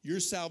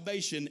your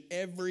salvation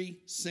every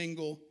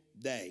single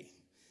day.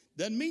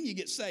 Doesn't mean you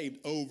get saved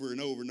over and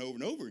over and over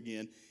and over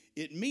again.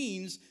 It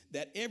means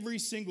that every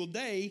single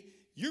day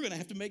you're going to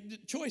have to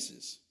make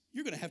choices.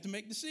 You're going to have to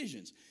make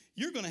decisions.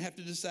 You're going to have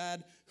to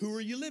decide who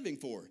are you living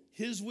for,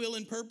 his will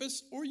and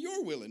purpose or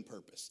your will and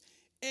purpose,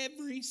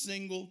 every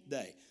single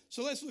day.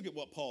 So let's look at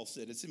what Paul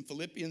said. It's in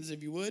Philippians,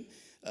 if you would,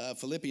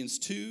 Philippians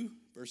 2,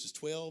 verses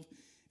 12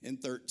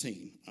 and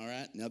 13. All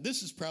right, now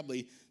this is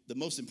probably the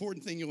most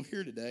important thing you'll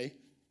hear today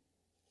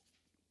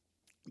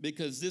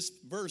because this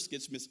verse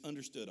gets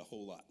misunderstood a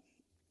whole lot.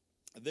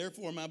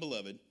 Therefore, my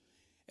beloved,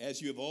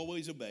 as you have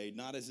always obeyed,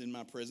 not as in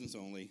my presence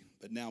only,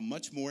 but now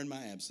much more in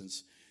my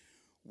absence,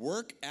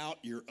 work out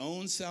your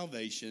own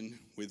salvation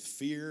with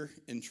fear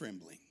and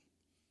trembling.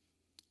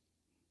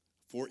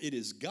 For it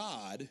is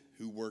God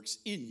who works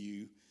in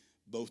you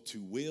both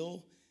to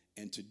will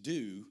and to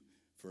do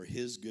for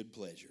his good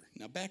pleasure.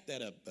 Now back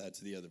that up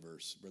to the other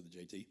verse, Brother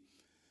JT.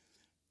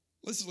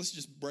 Let's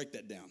just break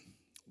that down.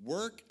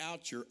 Work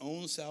out your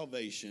own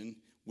salvation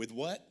with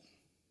what?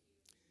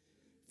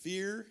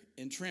 Fear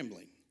and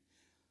trembling.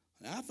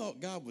 Now, I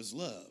thought God was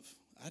love.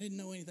 I didn't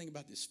know anything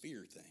about this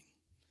fear thing.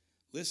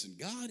 Listen,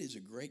 God is a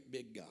great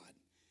big God.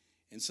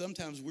 And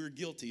sometimes we're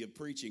guilty of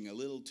preaching a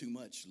little too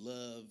much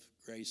love,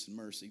 grace, and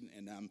mercy.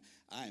 And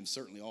I am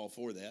certainly all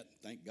for that.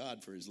 Thank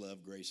God for his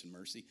love, grace, and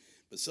mercy.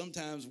 But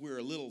sometimes we're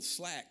a little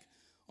slack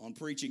on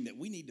preaching that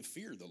we need to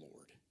fear the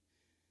Lord.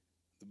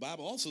 The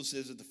Bible also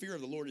says that the fear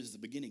of the Lord is the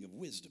beginning of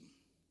wisdom.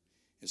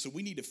 And so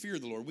we need to fear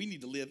the Lord. We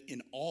need to live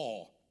in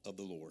awe of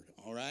the Lord,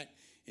 all right?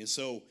 And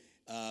so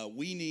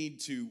we need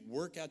to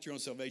work out your own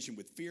salvation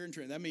with fear and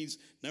trembling. That means,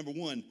 number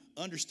 1,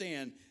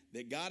 understand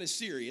that God is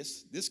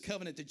serious. This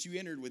covenant that you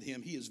entered with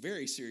him, he is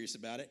very serious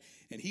about it.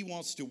 And he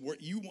wants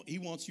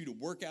you to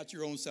work out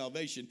your own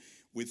salvation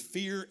with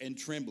fear and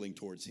trembling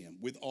towards him,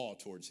 with awe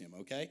towards him,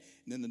 okay?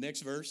 And then the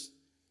next verse,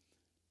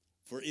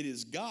 for it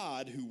is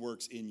God who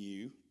works in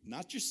you,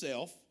 not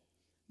yourself,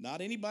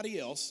 not anybody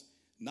else,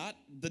 not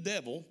the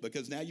devil,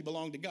 because now you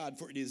belong to God.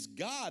 For it is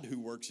God who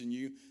works in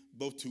you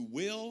both to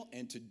will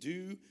and to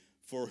do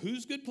for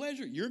whose good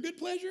pleasure? Your good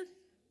pleasure?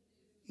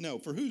 No,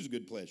 for whose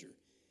good pleasure?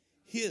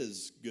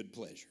 His good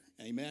pleasure.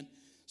 Amen?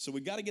 So we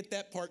got to get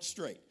that part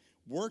straight.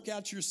 Work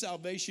out your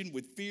salvation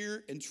with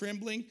fear and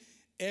trembling.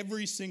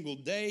 Every single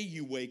day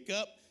you wake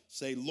up,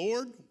 say,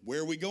 Lord, where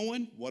are we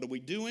going? What are we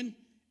doing?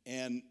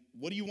 And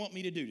what do you want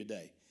me to do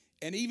today?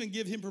 And even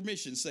give him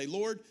permission. Say,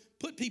 Lord,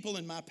 put people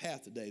in my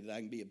path today that I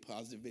can be a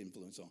positive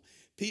influence on.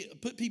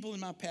 Put people in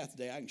my path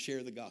today I can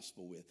share the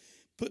gospel with.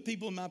 Put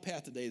people in my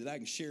path today that I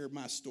can share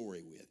my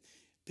story with.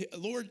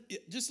 Lord,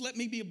 just let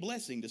me be a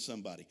blessing to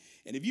somebody.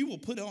 And if you will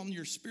put on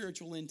your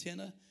spiritual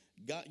antenna,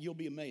 God, you'll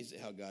be amazed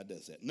at how God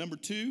does that. Number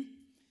 2,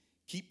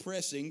 keep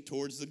pressing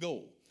towards the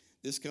goal.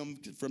 This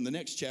comes from the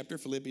next chapter,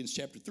 Philippians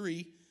chapter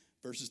 3,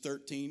 verses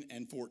 13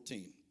 and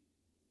 14.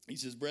 He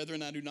says,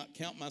 brethren, I do not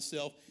count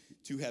myself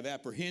to have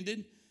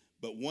apprehended,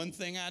 but one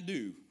thing I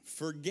do,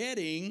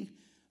 forgetting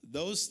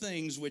those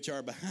things which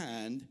are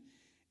behind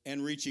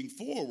and reaching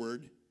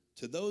forward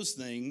to those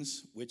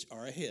things which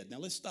are ahead. Now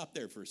let's stop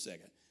there for a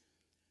second.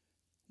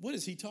 What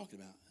is he talking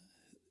about?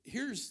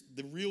 Here's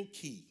the real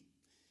key.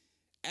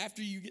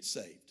 After you get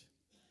saved,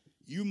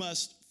 you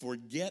must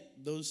forget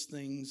those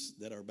things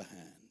that are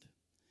behind.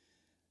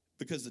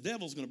 Because the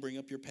devil's going to bring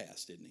up your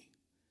past, isn't he?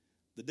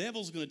 The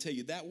devil's going to tell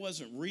you that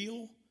wasn't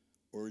real,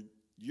 or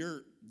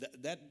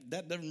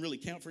that doesn't really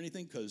count for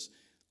anything because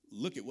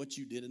look at what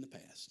you did in the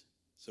past.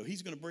 So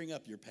he's going to bring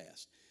up your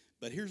past.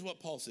 But here's what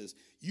Paul says.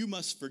 You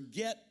must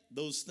forget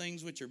those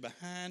things which are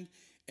behind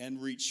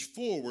and reach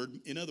forward.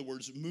 In other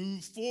words,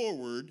 move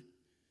forward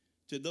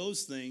to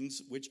those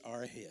things which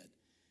are ahead.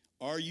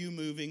 Are you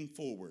moving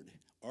forward?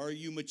 Are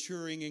you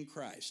maturing in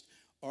Christ?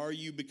 Are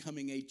you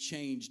becoming a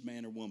changed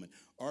man or woman?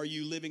 Are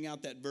you living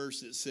out that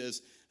verse that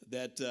says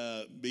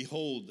that,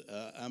 behold,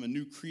 I'm a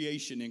new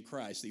creation in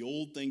Christ. The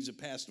old things have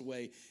passed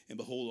away, and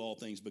behold, all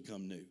things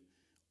become new.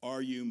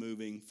 Are you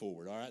moving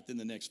forward? All right, then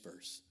the next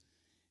verse.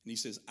 And he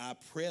says, I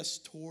press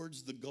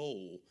towards the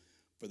goal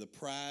for the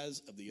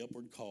prize of the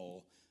upward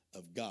call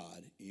of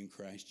God in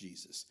Christ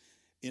Jesus.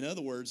 In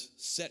other words,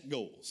 set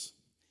goals.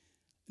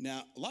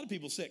 Now, a lot of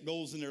people set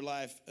goals in their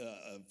life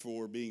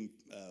for being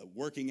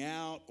working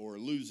out or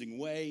losing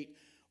weight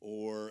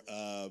or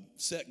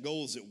set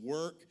goals at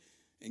work.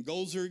 And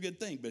goals are a good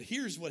thing. But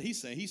here's what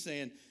he's saying. He's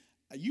saying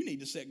you need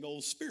to set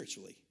goals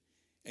spiritually.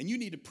 And you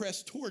need to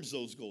press towards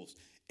those goals.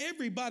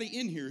 Everybody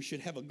in here should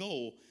have a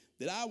goal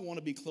that I want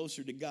to be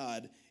closer to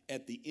God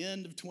at the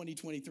end of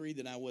 2023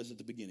 than I was at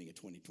the beginning of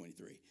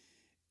 2023.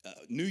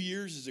 New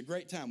Year's is a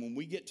great time. When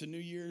we get to New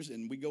Year's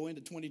and we go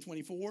into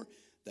 2024,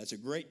 that's a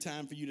great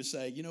time for you to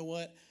say, you know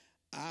what?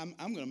 I'm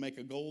going to make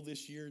a goal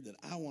this year that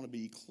I want to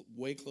be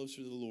way closer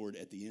to the Lord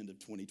at the end of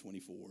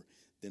 2024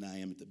 than I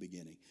am at the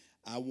beginning.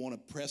 I want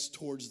to press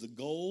towards the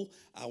goal.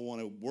 I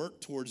want to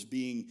work towards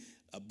being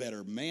a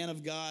better man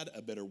of God,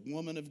 a better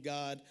woman of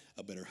God,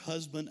 a better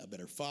husband, a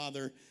better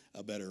father,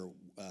 a better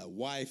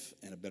wife,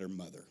 and a better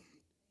mother.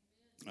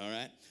 All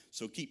right?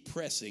 So keep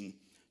pressing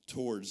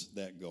towards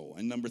that goal.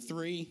 And number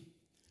 3,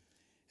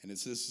 and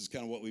this is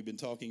kind of what we've been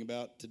talking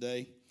about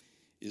today,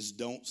 is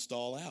don't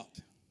stall out.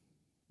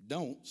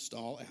 Don't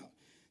stall out.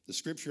 The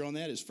scripture on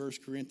that is 1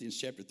 Corinthians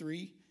chapter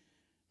 3,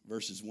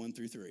 verses 1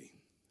 through 3.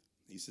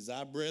 He says,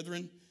 I,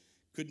 brethren,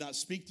 could not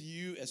speak to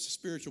you as to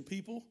spiritual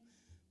people,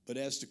 but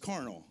as to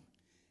carnal,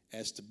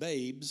 as to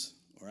babes,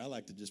 or I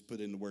like to just put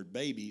in the word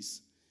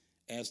babies,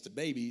 as to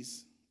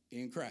babies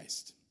in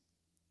Christ.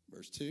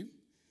 Verse 2,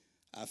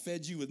 I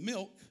fed you with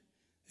milk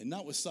and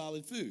not with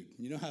solid food.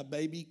 You know how a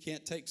baby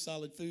can't take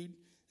solid food?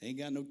 They ain't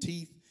got no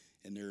teeth,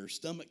 and their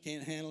stomach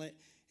can't handle it.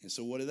 And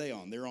so what are they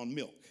on? They're on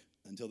milk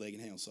until they can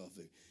handle solid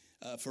food.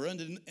 For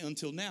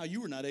until now,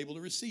 you were not able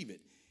to receive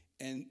it.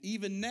 And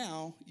even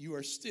now, you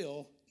are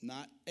still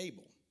not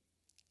able.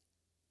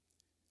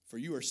 For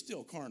you are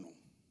still carnal.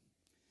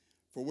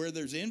 For where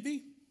there's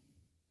envy,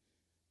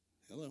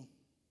 hello,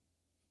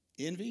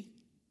 envy.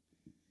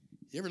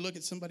 You ever look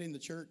at somebody in the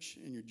church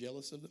and you're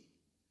jealous of them?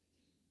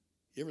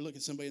 You ever look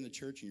at somebody in the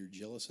church and you're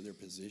jealous of their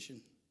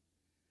position?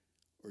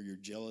 Or you're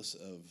jealous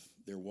of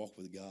their walk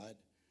with God?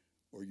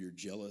 Or you're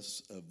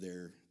jealous of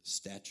their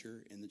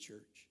stature in the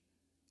church?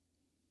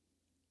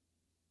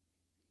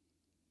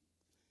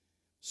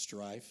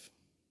 Strife.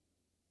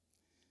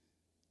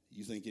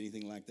 You think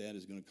anything like that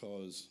is going to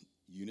cause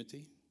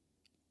unity?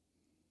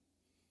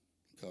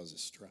 It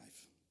causes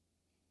strife.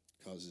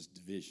 It causes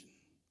division.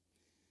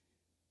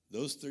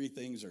 Those 3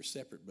 things are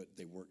separate, but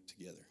they work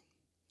together.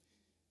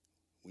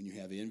 When you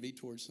have envy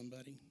towards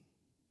somebody,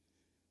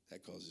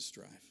 that causes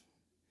strife.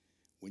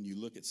 When you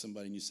look at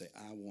somebody and you say,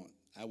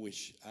 I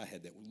wish I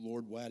had that.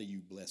 Lord, why do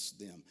you bless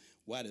them?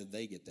 Why do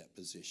they get that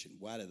position?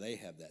 Why do they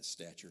have that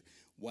stature?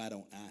 Why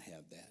don't I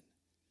have that?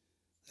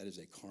 That is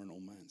a carnal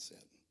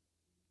mindset.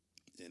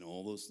 And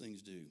all those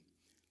things do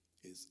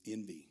is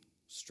envy,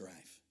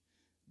 strife,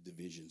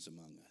 divisions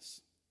among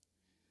us.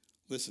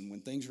 Listen, when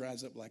things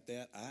rise up like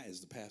that, I, as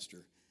the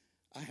pastor,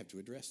 I have to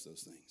address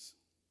those things.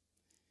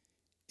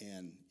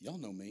 And y'all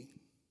know me.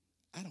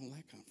 I don't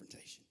like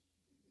confrontation.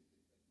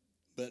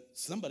 But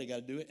somebody got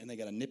to do it, and they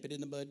got to nip it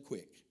in the bud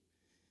quick.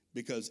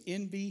 Because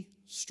envy,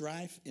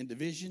 strife, and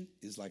division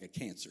is like a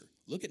cancer.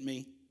 Look at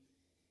me.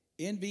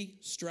 Envy,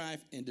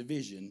 strife, and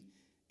division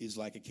is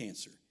like a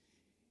cancer.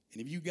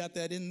 And if you got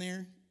that in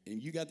there,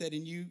 and you got that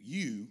in you,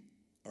 you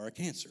are a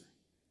cancer.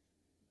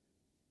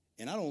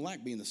 And I don't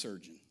like being the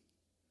surgeon.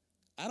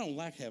 I don't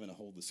like having to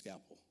hold the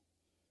scalpel.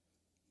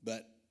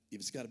 But if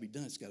it's got to be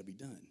done, it's got to be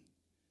done.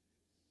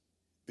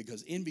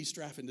 Because envy,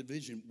 strife, and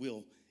division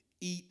will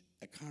eat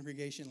a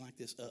congregation like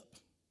this up.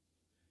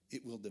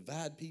 It will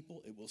divide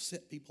people. It will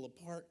set people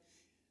apart.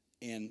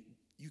 And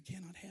you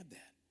cannot have that.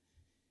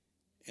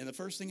 And the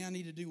first thing I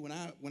need to do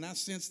when I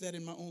sense that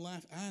in my own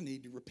life, I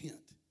need to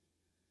repent.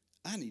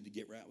 I need to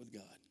get right with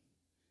God.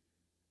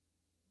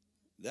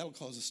 That'll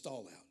cause a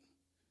stall out.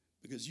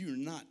 Because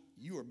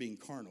you are being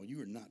carnal.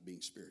 You are not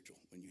being spiritual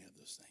when you have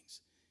those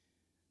things.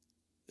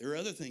 There are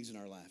other things in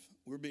our life.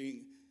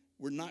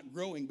 We're not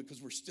growing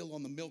because we're still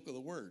on the milk of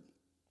the word.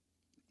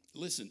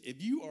 Listen,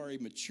 if you are a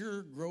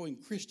mature, growing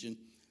Christian,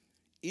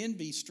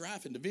 envy,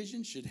 strife, and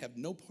division should have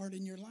no part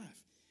in your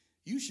life.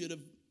 You should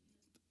have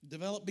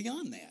developed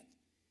beyond that.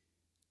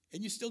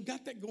 And you still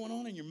got that going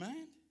on in your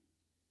mind?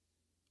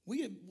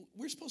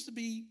 We're supposed to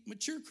be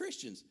mature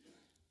Christians.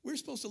 We're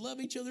supposed to love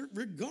each other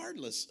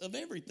regardless of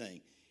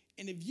everything.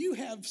 And if you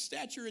have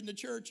stature in the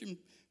church and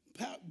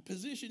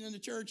position in the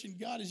church and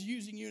God is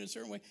using you in a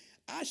certain way,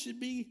 I should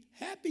be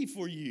happy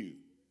for you.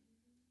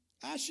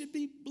 I should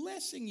be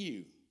blessing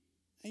you.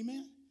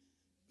 Amen?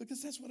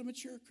 Because that's what a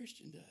mature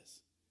Christian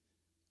does.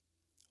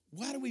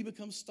 Why do we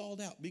become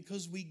stalled out?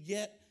 Because we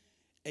get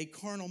a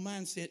carnal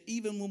mindset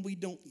even when we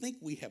don't think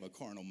we have a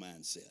carnal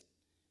mindset.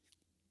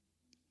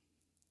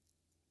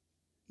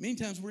 Many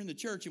times we're in the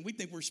church and we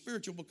think we're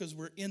spiritual because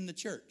we're in the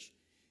church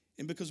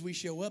and because we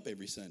show up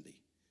every Sunday.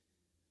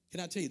 Can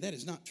I tell you, that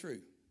is not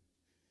true.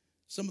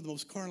 Some of the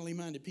most carnally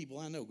minded people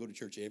I know go to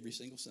church every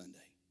single Sunday.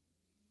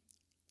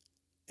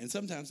 And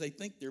sometimes they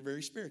think they're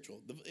very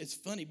spiritual. It's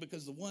funny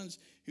because the ones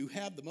who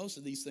have the most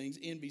of these things,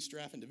 envy,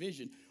 strife, and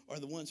division, are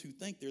the ones who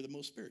think they're the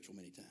most spiritual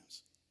many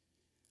times.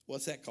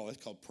 What's that called?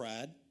 It's called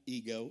pride,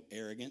 ego,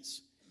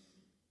 arrogance.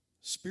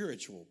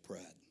 Spiritual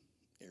pride,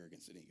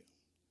 arrogance, and ego.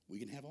 We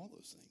can have all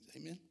those things.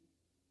 Amen?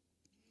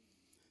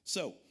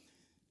 So,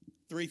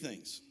 3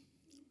 things.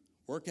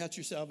 Work out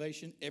your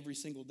salvation every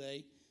single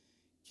day.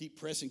 Keep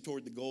pressing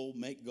toward the goal.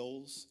 Make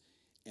goals.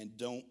 And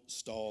don't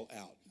stall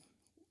out.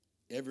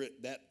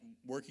 That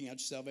working out your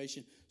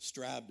salvation,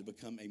 strive to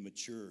become a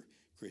mature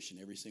Christian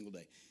every single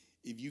day.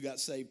 If you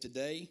got saved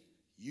today,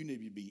 you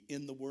need to be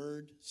in the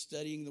Word,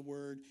 studying the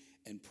Word,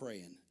 and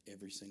praying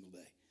every single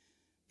day.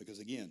 Because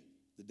again,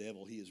 the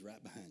devil, he is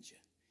right behind you.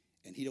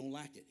 And he don't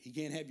like it. He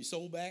can't have your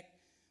soul back,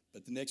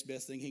 but the next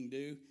best thing he can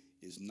do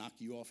is knock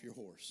you off your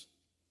horse.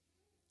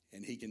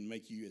 And he can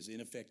make you as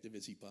ineffective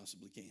as he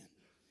possibly can.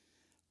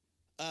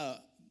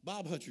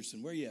 Bob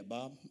Hutcherson, where you at,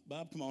 Bob?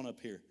 Bob, come on up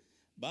here.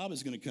 Bob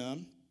is going to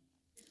come,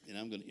 and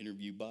I'm going to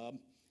interview Bob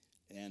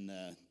and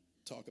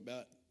talk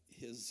about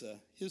his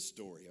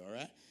story, all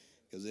right?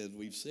 Because as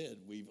we've said,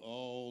 we've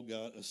all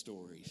got a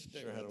story.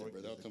 Stay right there,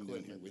 brother. I'll come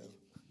down here with you.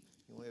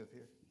 You live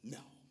here? No,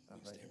 we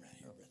stay right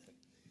here, brother.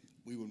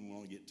 We wouldn't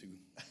want to get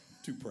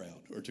too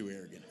proud or too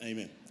arrogant.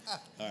 Amen. All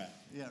right.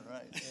 Yeah,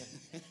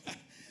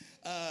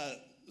 right.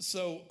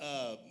 So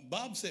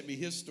Bob sent me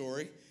his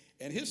story,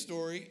 and his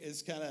story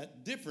is kind of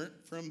different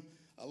from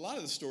a lot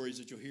of the stories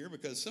that you'll hear,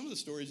 because some of the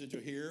stories that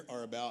you'll hear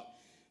are about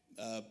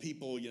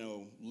people,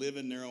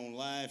 living their own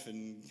life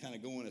and kind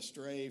of going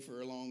astray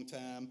for a long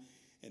time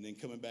and then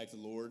coming back to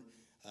the Lord.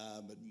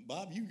 But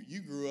Bob, you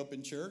grew up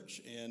in church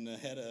and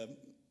had a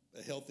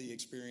healthy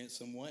experience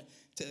somewhat.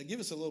 Give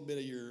us a little bit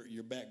of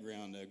your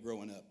background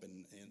growing up.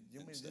 And You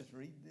want me to just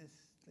read this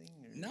thing?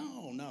 Or?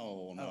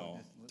 No. Oh,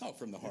 Talk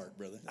from the heart,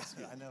 brother.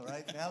 I know,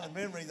 right? Now the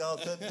memories all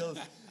of a sudden goes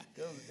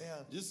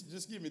down.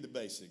 Just give me the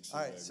basics. All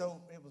right,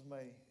 so it was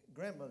my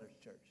grandmother's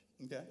church.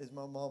 Okay. It's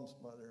my mom's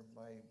mother.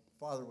 My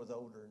father was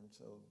older, and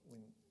so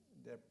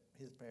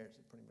his parents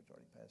had pretty much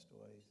already passed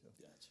away. So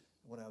Gotcha.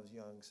 when I was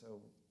young,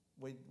 so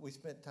we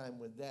spent time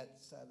with that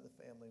side of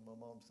the family, my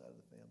mom's side of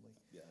the family.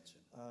 Gotcha.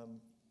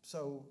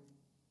 So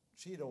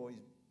she had always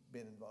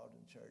been involved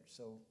in church.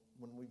 So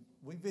when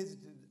we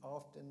visited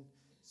often,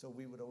 so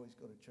we would always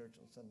go to church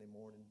on Sunday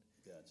morning.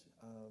 Gotcha.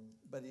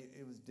 But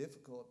it was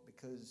difficult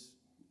because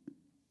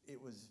it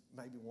was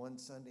maybe one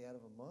Sunday out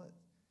of a month.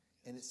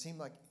 And it seemed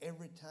like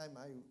every time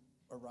I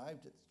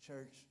arrived at the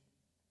church,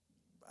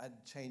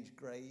 I'd change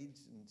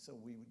grades, and so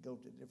we would go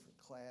to a different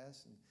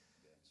class.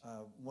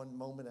 And one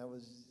moment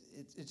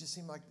it just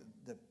seemed like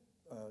the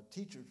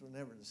teachers were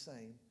never the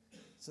same.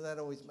 So that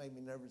always made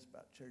me nervous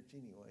about church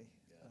anyway.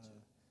 Gotcha.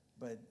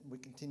 But we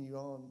continue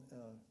on,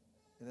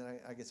 and then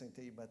I guess I can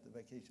tell you about the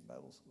Vacation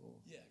Bible School.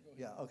 Yeah, go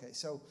ahead. Yeah, okay.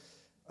 So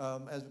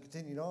as we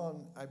continued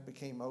on, I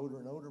became older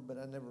and older, but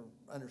I never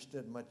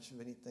understood much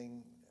of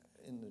anything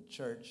in the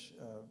church.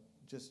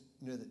 Just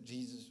knew that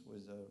Jesus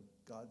was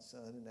God's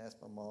son, and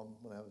asked my mom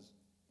when I was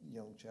a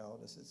young child.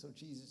 I said, so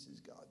Jesus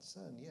is God's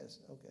son? Yes,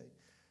 okay.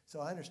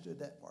 So I understood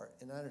that part,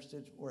 and I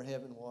understood where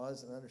heaven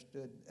was, and I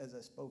understood, as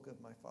I spoke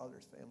of, my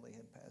father's family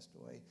had passed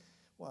away.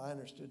 Well, I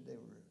understood they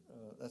were,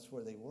 that's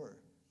where they were.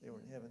 They were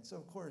in heaven. So,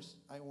 of course,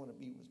 I want to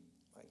be with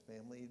my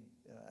family.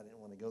 I didn't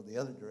want to go the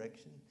other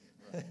direction.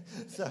 Right.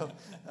 So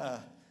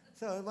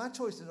my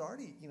choice is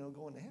already,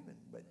 going to heaven.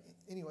 But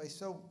anyway,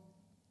 so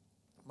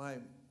my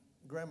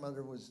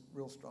grandmother was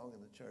real strong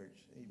in the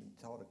church, even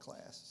taught a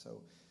class.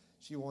 So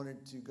she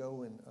wanted to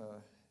go and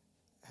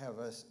have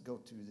us go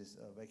to this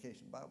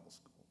vacation Bible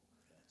school.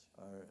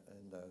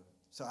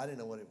 So I didn't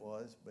know what it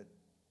was, but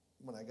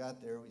when I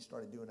got there, we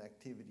started doing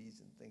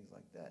activities and things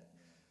like that.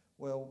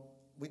 Well,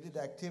 we did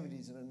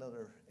activities in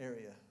another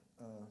area,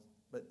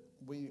 but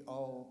we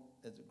all,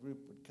 as a group,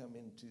 would come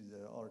into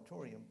the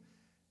auditorium,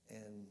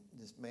 and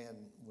this man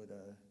would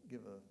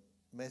give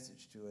a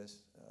message to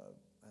us.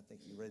 I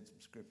think he read some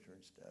scripture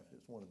and stuff. It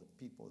was one of the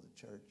people of the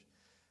church.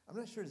 I'm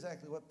not sure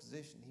exactly what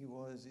position he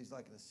was. He's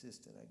like an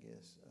assistant, I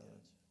guess,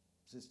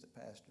 assistant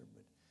pastor.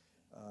 But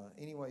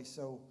anyway,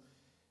 so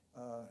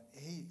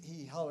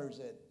he hollers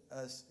at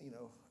us,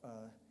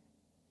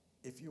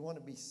 if you want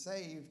to be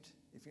saved,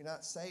 if you're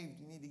not saved,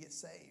 you need to get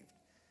saved.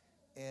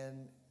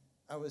 And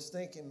I was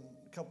thinking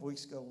a couple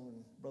weeks ago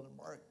when Brother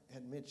Mark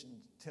had mentioned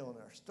telling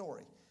our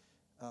story.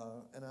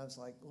 And I was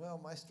like,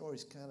 well, my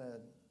story's kind of,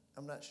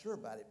 I'm not sure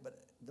about it.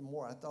 But the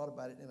more I thought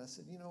about it, and I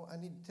said, I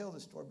need to tell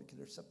this story because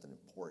there's something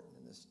important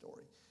in this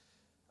story.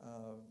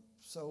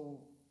 So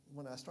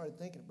when I started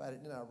thinking about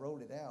it, then I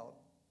wrote it out.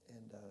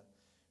 And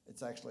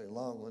it's actually a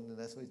long one, and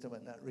that's what he's talking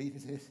about, not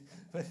reading it.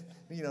 But,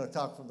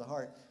 talk from the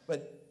heart.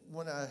 But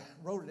when I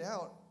wrote it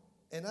out,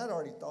 and I'd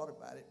already thought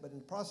about it, but in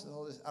the process of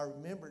all this, I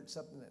remembered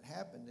something that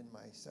happened in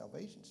my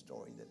salvation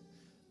story that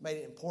made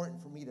it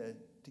important for me to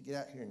get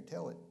out here and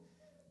tell it.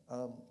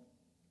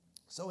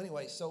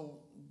 So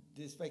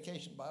this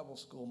vacation Bible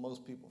school,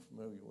 most people are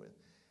familiar with.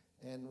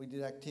 And we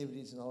did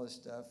activities and all this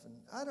stuff. And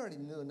I'd already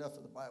knew enough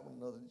of the Bible to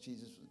know that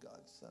Jesus was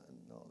God's son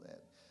and all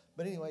that.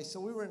 But anyway, so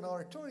we were in the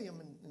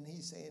auditorium, and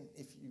he's saying,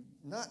 if you're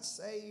not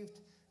saved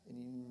and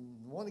you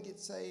want to get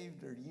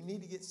saved or you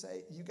need to get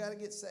saved, you got to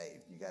get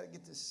saved. You got to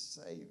get this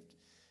saved.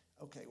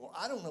 Okay, well,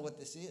 I don't know what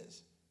this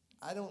is.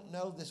 I don't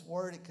know this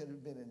word. It could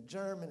have been in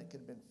German. It could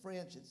have been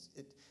French.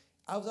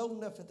 I was old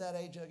enough at that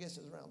age, I guess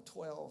it was around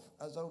 12.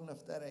 I was old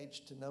enough at that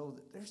age to know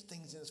that there's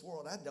things in this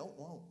world I don't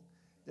want.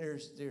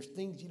 There's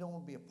things you don't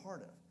want to be a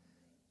part of.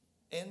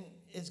 And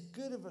as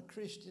good of a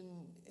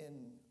Christian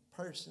and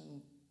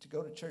person to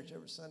go to church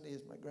every Sunday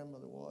as my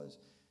grandmother was,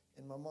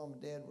 and my mom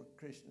and dad were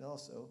Christian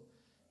also.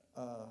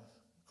 Of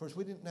course,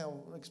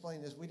 I'll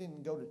explain this, we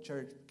didn't go to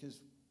church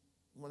because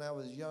when I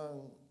was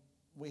young,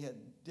 we had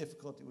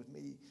difficulty with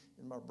me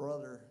and my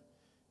brother.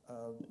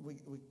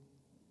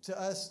 To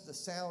us, the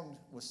sound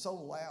was so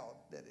loud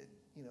that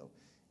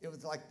it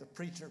was like the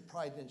preacher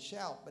probably didn't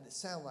shout, but it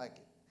sounded like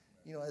it.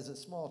 As a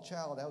small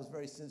child, I was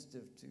very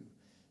sensitive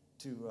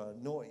to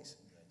noise.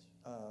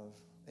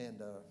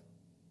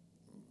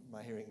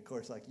 My hearing, of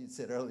course, like you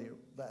said earlier,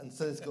 about in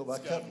Sunday school, by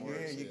cutting your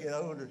ear, you get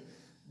older.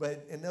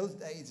 But in those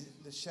days,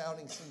 the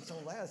shouting seemed so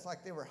loud. It's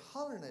like they were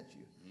hollering at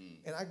you.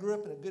 And I grew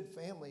up in a good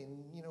family,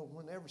 and,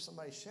 whenever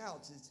somebody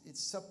shouts,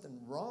 it's something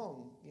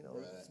wrong.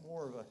 Right. It's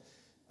more of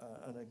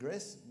an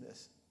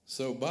aggressiveness.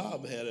 So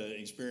Bob had an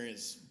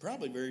experience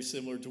probably very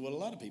similar to what a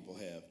lot of people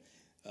have.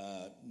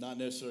 Not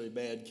necessarily a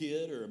bad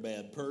kid or a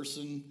bad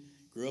person.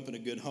 Grew up in a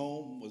good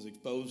home, was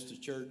exposed to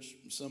church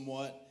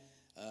somewhat,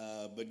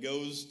 but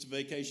goes to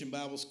vacation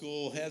Bible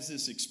school, has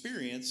this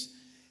experience,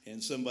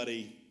 and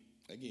somebody,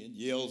 again,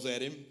 yells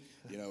at him,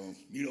 you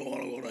don't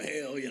want to go to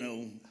hell,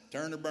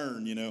 turn or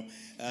burn,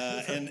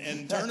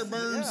 and turn or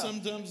burn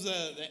sometimes,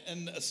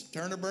 and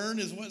turn or burn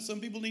is what some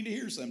people need to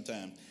hear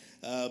sometimes.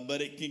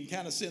 But it can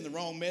kind of send the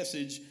wrong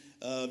message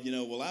of,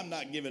 well, I'm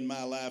not giving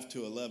my life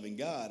to a loving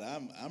God.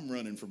 I'm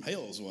running from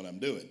hell is what I'm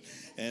doing.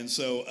 And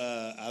so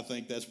I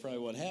think that's probably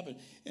what happened.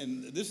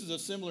 And this is a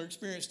similar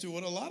experience to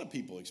what a lot of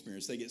people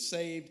experience. They get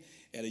saved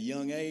at a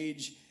young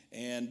age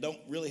and don't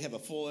really have a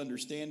full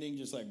understanding,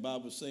 just like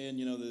Bob was saying,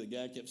 the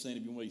guy kept saying,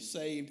 if you want to be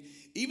saved,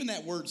 even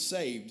that word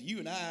saved, you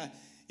and I,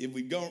 if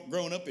we've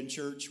grown up in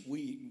church,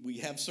 we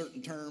have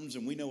certain terms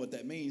and we know what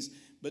that means.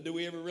 But do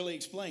we ever really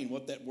explain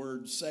what that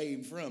word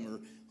saved from or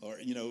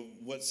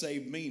what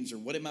saved means or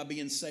what am I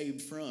being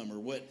saved from or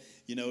what,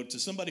 to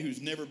somebody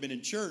who's never been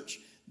in church,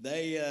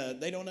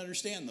 they don't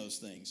understand those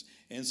things.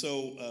 And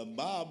so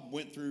Bob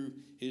went through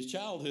his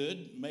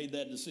childhood, made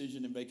that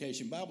decision in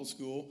Vacation Bible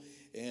School,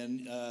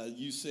 and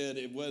you said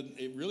it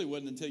really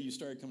wasn't until you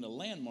started coming to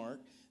Landmark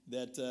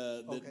that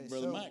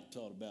Brother Mike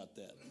taught about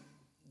that.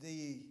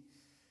 The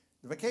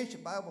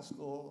Vacation Bible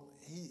School,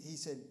 he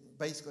said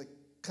basically,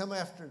 come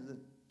after the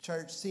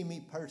church, see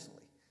me personally.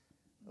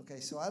 Okay,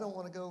 so I don't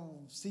want to go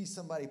see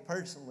somebody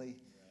personally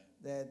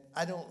that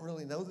I don't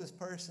really know this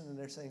person, and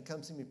they're saying,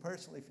 come see me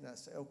personally if you're not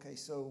saved. Okay,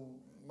 so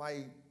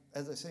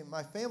as I say,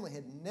 my family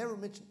had never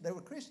mentioned, they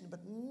were Christian, but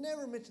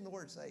never mentioned the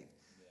word saved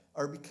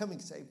or becoming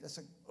saved. That's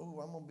like, I'm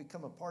going to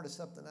become a part of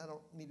something I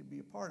don't need to be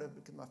a part of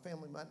because my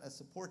family might not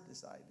support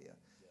this idea.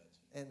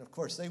 Gotcha. And of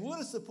course, they would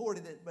have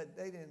supported it, but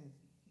they didn't.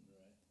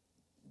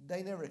 Right.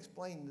 They never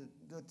explained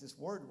what this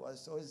word was,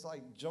 so it's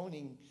like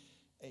joining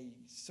a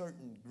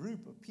certain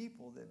group of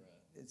people that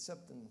it's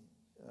something.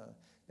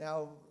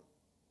 Now,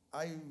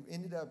 I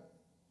ended up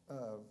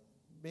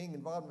being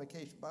involved in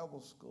Vacation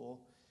Bible School,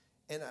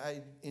 and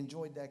I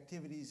enjoyed the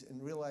activities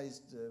and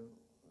realized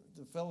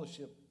the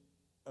fellowship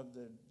of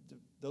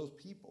those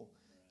people.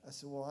 I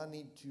said, well, I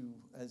need to,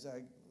 as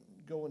I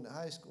go into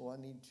high school, I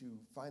need to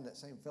find that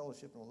same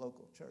fellowship in a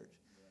local church.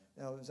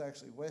 Now, it was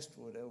actually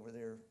Westwood over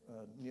there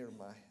near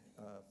my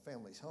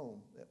family's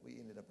home that we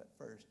ended up at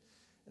first.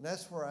 And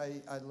that's where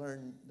I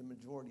learned the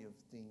majority of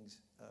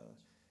things.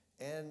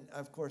 And,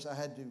 of course, I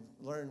had to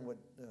learn what,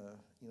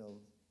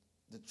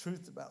 the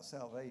truth about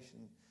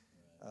salvation.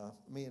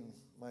 Me and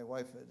my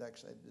wife had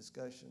actually had a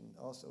discussion.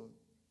 Also,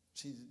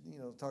 she,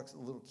 talks to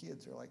the little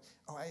kids. They're like,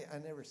 oh, I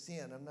never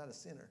sin. I'm not a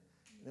sinner.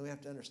 And then we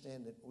have to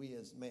understand that we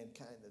as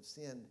mankind have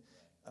sinned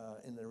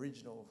in the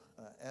original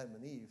Adam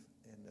and Eve.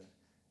 And,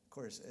 of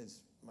course,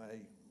 as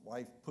my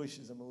wife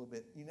pushes them a little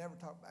bit, you never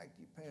talk back to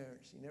your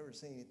parents. You never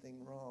say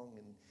anything wrong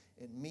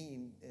and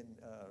mean and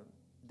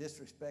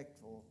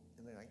disrespectful.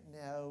 And they're like,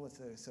 no.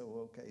 So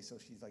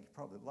she's like, you're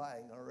probably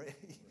lying already.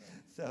 Right.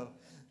 So,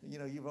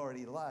 you've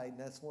already lied, and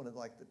that's one of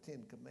like the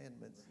 10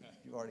 commandments.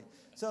 You've already.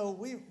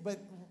 But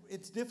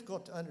it's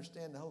difficult to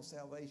understand the whole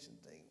salvation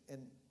thing.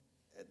 And,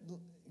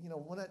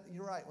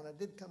 you're right. When I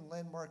did come to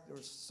Landmark, there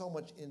was so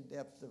much in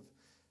depth of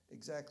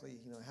exactly,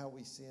 how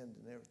we sinned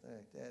and everything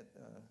like that.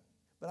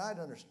 But I'd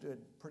understood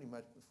pretty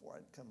much before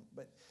I'd come.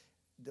 But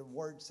the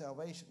word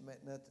salvation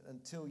meant nothing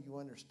until you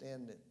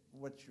understand that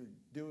what you're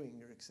doing,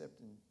 you're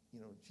accepting,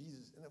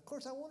 Jesus. And of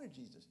course, I wanted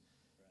Jesus.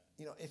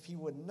 Right. If he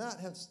would not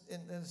have,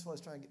 and that's what I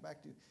was trying to get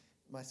back to,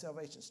 my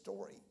salvation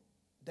story.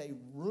 They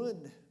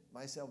ruined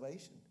my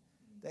salvation.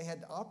 Mm-hmm. They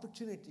had the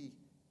opportunity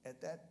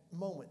at that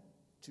moment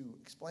to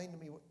explain to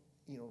me what,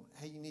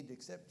 hey, you need to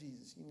accept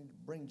Jesus. You need to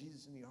bring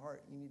Jesus into your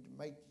heart. You need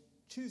to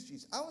choose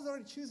Jesus. I was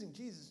already choosing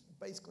Jesus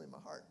basically in my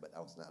heart, but I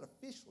was not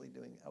officially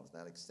doing it. I was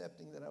not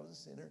accepting that I was a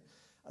sinner.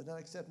 I was not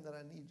accepting that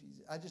I need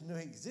Jesus. I just knew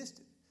he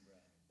existed.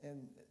 Right.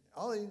 And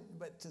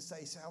but to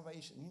say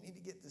salvation, you need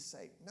to get this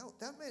saved. No,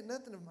 that meant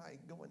nothing of my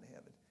going to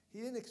heaven. He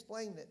didn't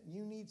explain that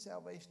you need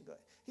salvation to go.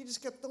 He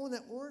just kept throwing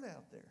that word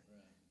out there.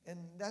 Right. And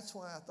that's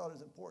why I thought it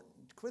was important.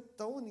 Quit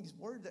throwing these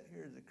words out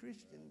here as a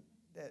Christian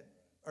that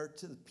are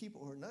to the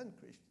people who are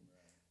non-Christian.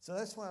 So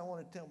that's why I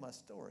want to tell my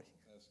story.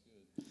 That's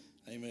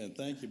good. Amen.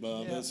 Thank you,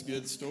 Bob. Yeah. That's a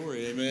good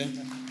story.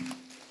 Amen.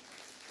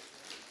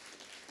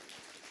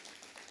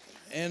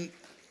 And,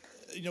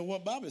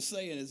 what Bob is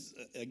saying is,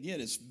 again,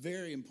 it's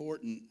very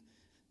important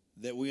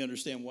that we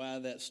understand why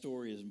that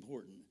story is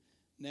important.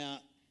 Now,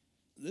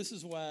 this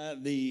is why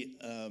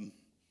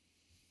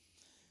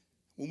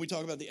when we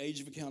talk about the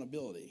age of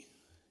accountability,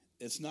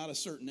 it's not a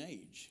certain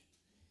age.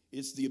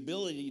 It's the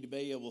ability to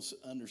be able to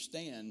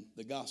understand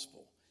the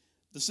gospel,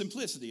 the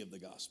simplicity of the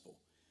gospel.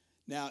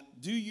 Now,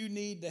 do you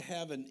need to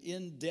have an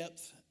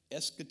in-depth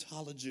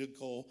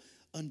eschatological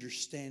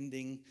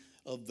understanding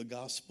of the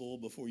gospel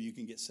before you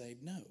can get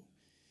saved? No.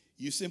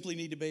 You simply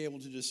need to be able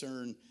to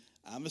discern,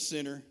 I'm a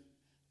sinner.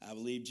 I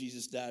believe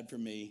Jesus died for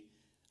me.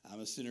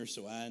 I'm a sinner,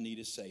 so I need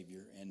a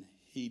Savior, and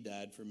he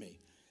died for me.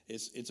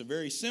 It's a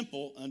very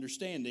simple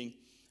understanding,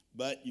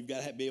 but you've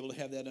got to be able to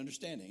have that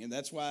understanding. And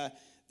that's why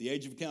the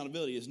age of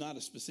accountability is not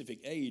a specific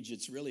age.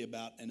 It's really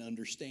about an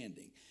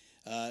understanding.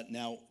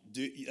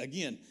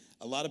 Again,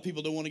 a lot of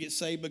people don't want to get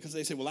saved because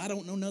they say, well, I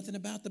don't know nothing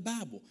about the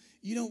Bible.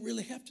 You don't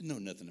really have to know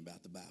nothing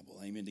about the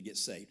Bible, amen, to get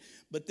saved.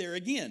 But there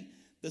again,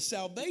 the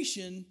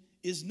salvation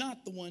is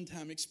not the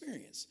one-time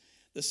experience.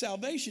 The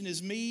salvation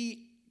is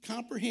me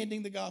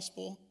comprehending the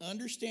gospel,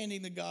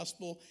 understanding the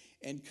gospel,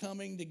 and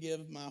coming to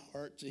give my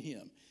heart to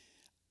him.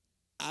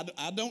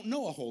 I don't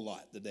know a whole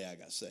lot the day I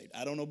got saved.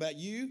 I don't know about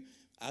you.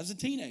 I was a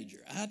teenager.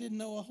 I didn't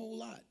know a whole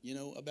lot,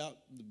 about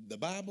the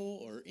Bible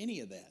or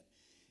any of that.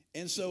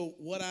 And so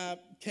what I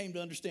came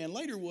to understand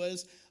later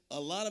was a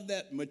lot of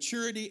that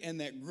maturity and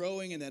that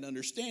growing and that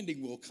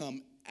understanding will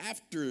come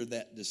after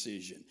that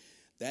decision.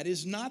 That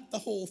is not the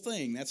whole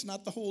thing. That's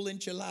not the whole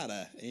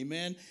enchilada.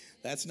 Amen.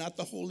 That's not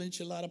the whole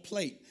enchilada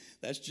plate.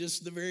 That's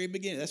just the very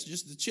beginning. That's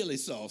just the chili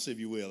sauce, if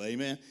you will.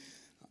 Amen.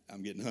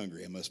 I'm getting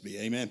hungry. I must be.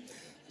 Amen.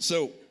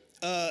 So,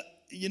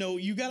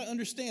 you got to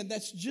understand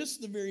that's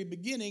just the very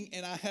beginning.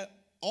 And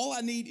all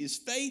I need is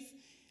faith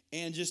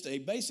and just a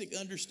basic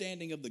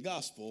understanding of the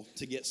gospel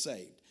to get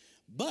saved.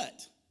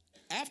 But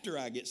after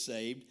I get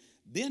saved,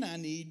 then I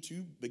need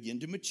to begin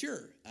to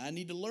mature. I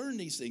need to learn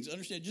these things,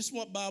 understand just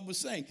what Bob was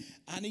saying.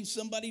 I need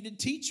somebody to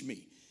teach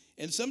me.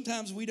 And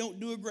sometimes we don't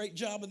do a great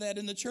job of that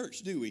in the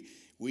church, do we?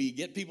 We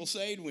get people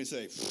saved and we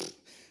say,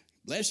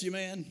 bless you,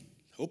 man.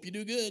 Hope you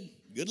do good.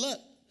 Good luck.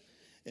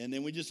 And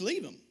then we just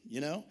leave them,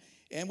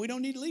 And we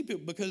don't need to leave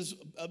people because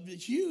a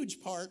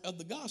huge part of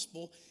the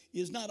gospel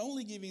is not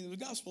only giving them the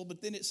gospel,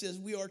 but then it says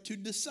we are to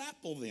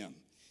disciple them.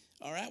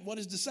 All right, what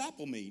does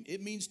disciple mean?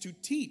 It means to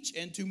teach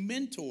and to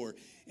mentor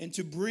and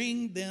to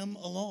bring them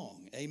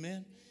along.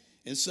 Amen?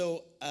 And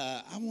so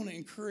I want to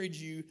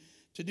encourage you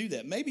to do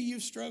that. Maybe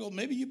you've struggled.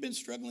 Maybe you've been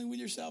struggling with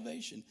your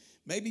salvation.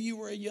 Maybe you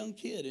were a young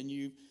kid and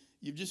you've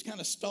just kind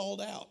of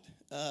stalled out.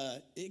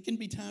 It can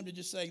be time to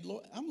just say,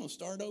 Lord, I'm going to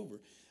start over.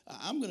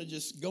 I'm going to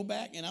just go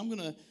back and I'm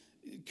going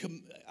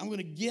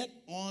to get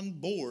on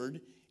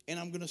board and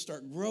I'm going to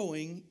start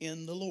growing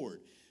in the Lord.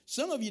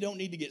 Some of you don't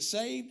need to get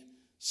saved.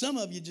 Some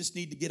of you just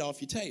need to get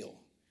off your tail.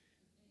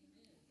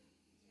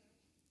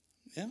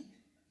 Yeah?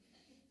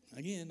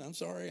 Again, I'm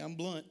sorry, I'm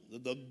blunt.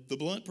 The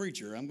blunt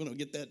preacher. I'm going to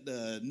get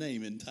that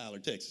name in Tyler,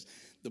 Texas.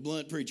 The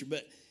blunt preacher.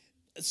 But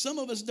some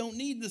of us don't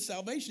need the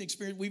salvation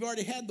experience. We've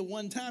already had the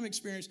one-time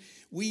experience.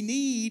 We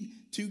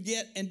need to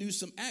get and do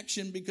some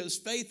action because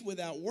faith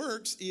without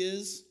works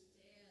is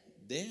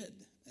dead.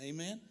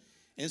 Amen.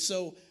 And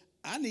so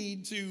I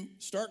need to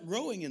start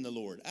growing in the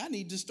Lord. I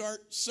need to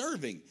start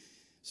serving.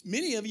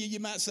 Many of you, you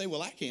might say,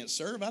 well, I can't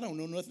serve. I don't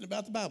know nothing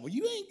about the Bible.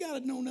 You ain't got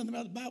to know nothing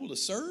about the Bible to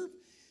serve.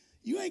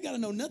 You ain't got to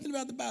know nothing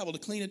about the Bible to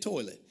clean a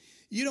toilet.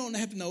 You don't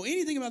have to know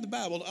anything about the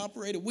Bible to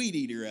operate a weed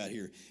eater out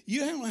here.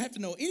 You don't have to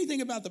know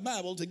anything about the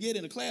Bible to get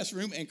in a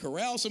classroom and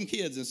corral some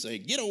kids and say,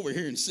 get over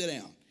here and sit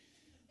down.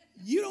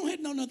 You don't have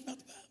to know nothing about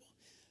the Bible.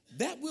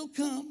 That will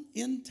come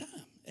in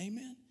time.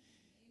 Amen.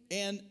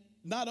 And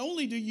not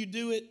only do you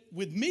do it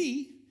with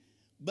me,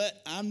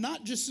 but I'm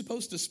not just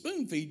supposed to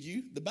spoon feed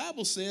you. The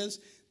Bible says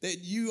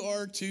that you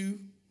are to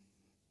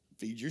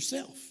feed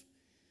yourself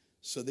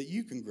so that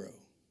you can grow.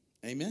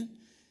 Amen.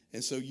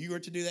 And so you are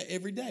to do that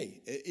every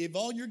day. If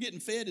all you're getting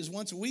fed is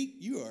once a week,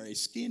 you are a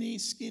skinny,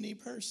 skinny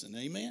person.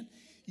 Amen.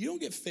 You don't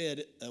get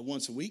fed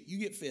once a week. You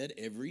get fed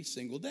every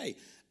single day.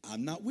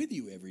 I'm not with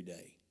you every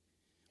day.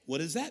 What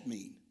does that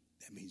mean?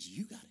 That means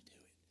you got to do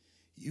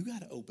it. You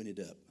got to open it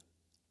up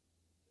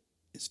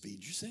and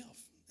feed yourself.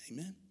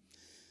 Amen.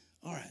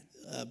 All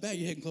right. Bow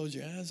your head and close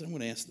your eyes. I'm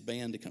going to ask the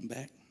band to come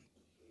back.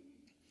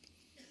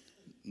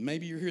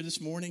 Maybe you're here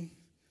this morning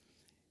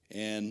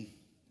and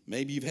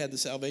maybe you've had the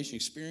salvation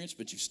experience,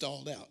 but you've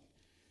stalled out.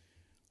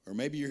 Or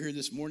maybe you're here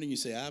this morning, you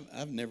say,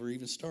 I've never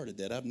even started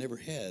that. I've never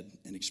had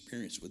an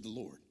experience with the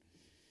Lord.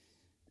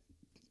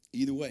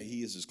 Either way,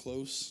 he is as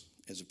close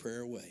as a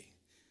prayer away.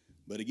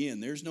 But again,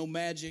 there's no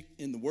magic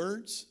in the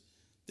words.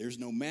 There's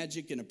no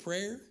magic in a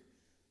prayer.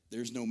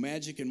 There's no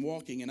magic in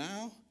walking an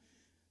aisle.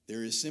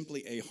 There is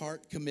simply a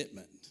heart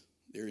commitment.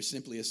 There is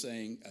simply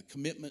a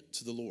commitment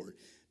to the Lord,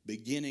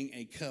 beginning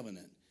a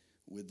covenant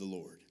with the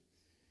Lord.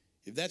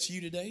 If that's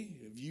you today,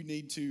 if you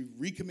need to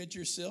recommit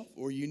yourself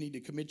or you need to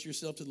commit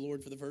yourself to the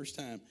Lord for the first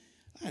time,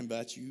 I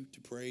invite you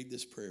to pray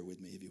this prayer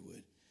with me if you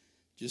would.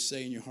 Just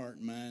say in your heart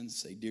and mind,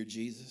 say, Dear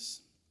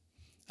Jesus,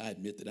 I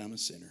admit that I'm a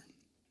sinner.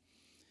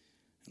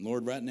 And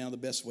Lord, right now, the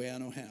best way I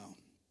know how,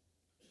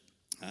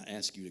 I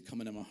ask you to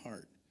come into my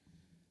heart,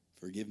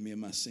 forgive me of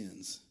my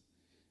sins,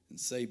 and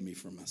save me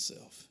from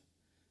myself.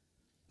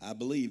 I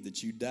believe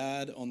that you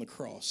died on the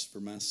cross for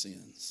my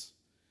sins.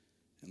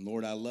 And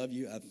Lord, I love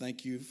you. I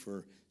thank you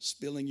for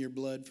spilling your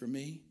blood for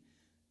me.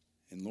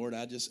 And Lord,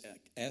 I just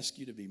ask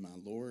you to be my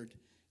Lord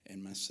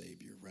and my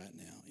Savior right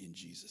now in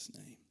Jesus'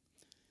 name.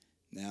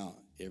 Now,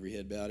 every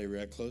head bowed, every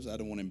eye closed. I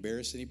don't want to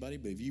embarrass anybody,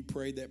 but if you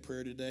prayed that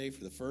prayer today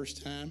for the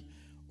first time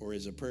or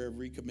as a prayer of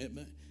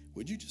recommitment,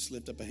 would you just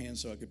lift up a hand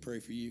so I could pray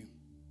for you?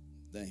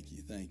 Thank you,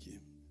 thank you,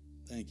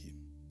 thank you,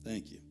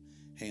 thank you.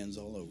 Hands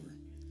all over.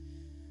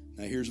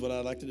 Now, here's what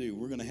I'd like to do.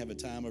 We're going to have a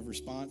time of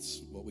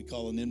response, what we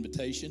call an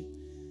invitation.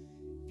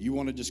 If you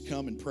want to just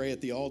come and pray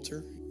at the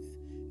altar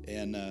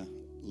and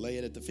lay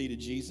it at the feet of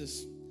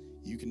Jesus,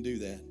 you can do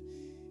that.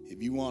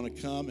 If you want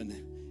to come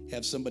and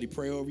have somebody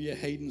pray over you,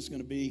 Hayden's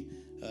going to be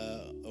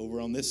over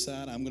on this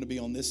side. I'm going to be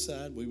on this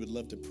side. We would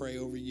love to pray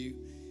over you.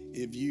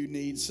 If you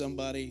need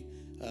somebody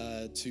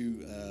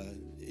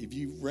if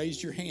you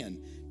raised your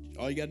hand,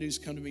 all you got to do is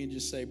come to me and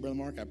just say, Brother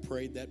Mark, I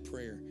prayed that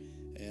prayer.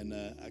 And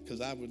because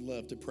I would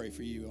love to pray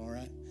for you, all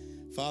right?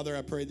 Father,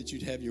 I pray that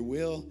you'd have your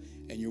will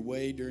and your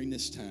way during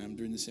this time,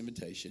 during this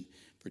invitation.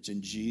 For it's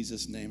in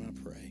Jesus' name I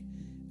pray.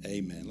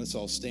 Amen. Let's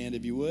all stand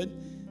if you would.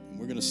 And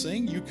we're going to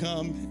sing. You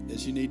come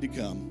as you need to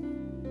come.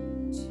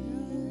 Just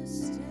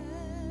as I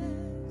am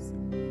without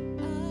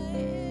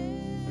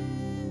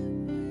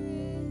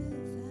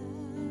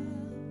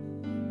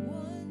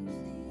one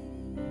plea, but that thy blood was shed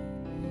for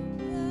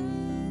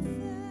me,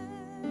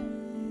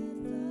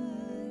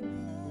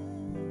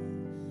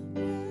 and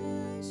thou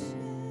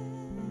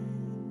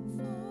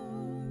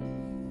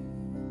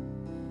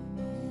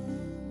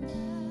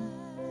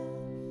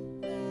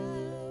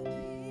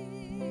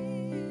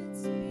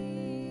bidst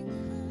me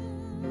come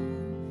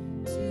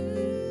to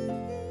thee.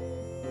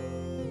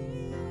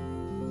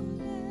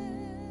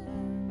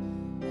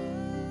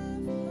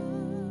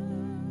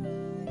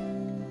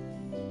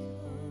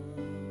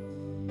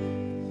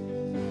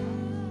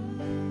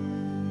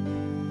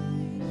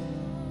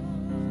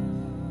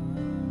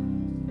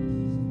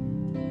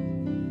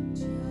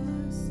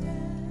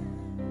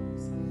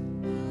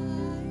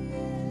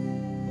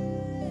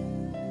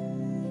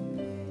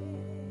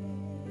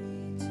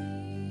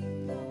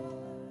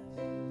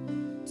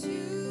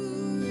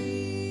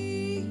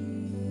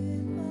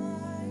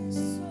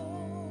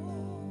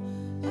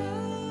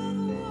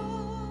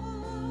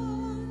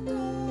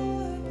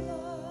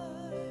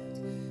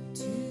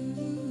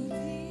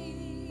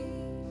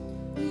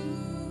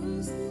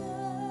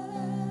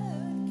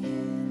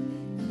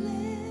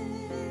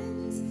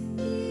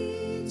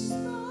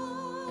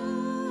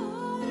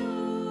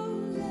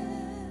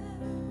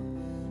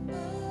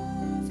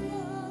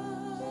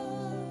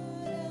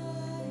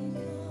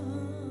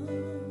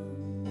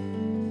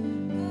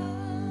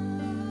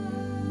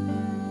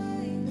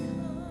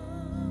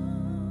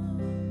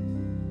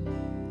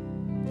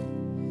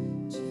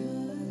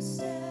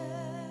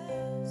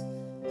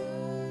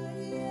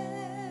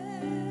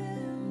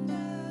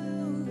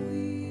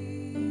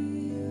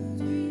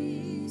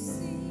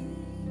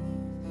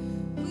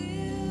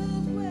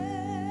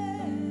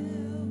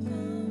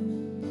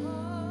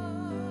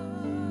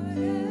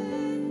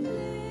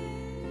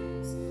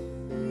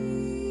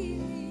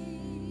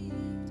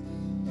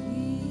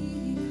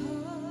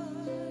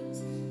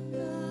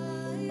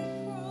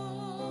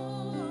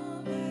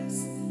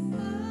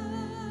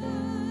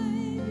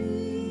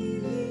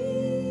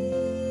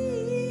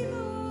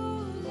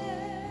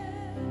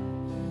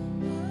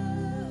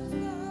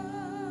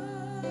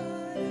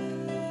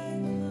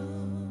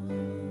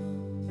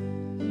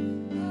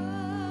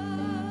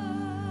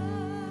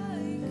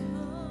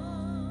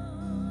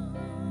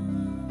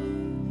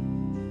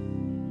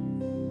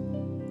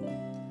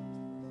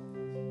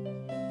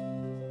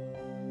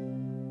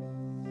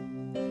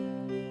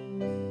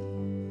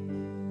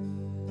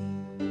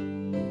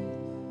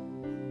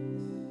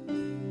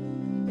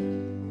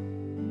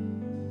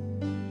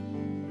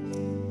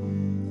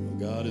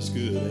 is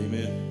good.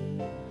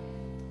 Amen.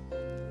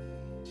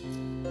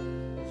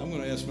 I'm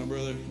going to ask my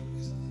brother,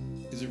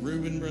 is it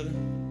Reuben, brother?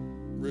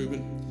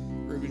 Reuben,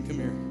 come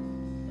here.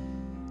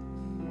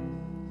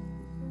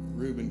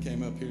 Reuben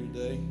came up here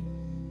today,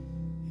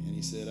 and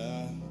he said,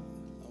 I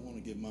want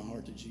to give my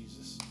heart to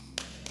Jesus.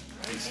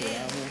 He said,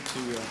 I want to,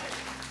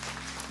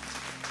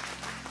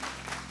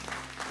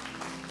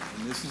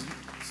 and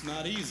it's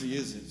not easy,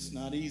 is it? It's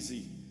not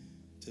easy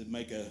to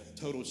make a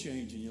total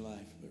change in your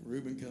life. But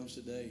Reuben comes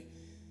today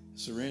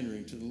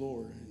surrendering to the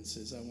Lord and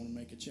says, I want to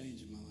make a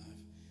change in my life.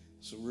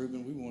 So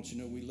Reuben, we want you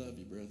to know we love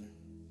you, brother.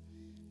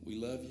 We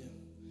love you.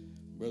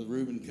 Brother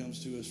Reuben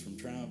comes to us from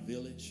Triumph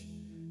Village.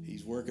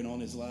 He's working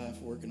on his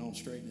life, working on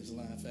straightening his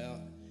life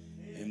out.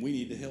 And we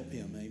need to help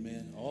him,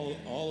 amen.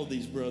 All of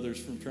these brothers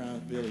from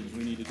Triumph Village,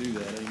 we need to do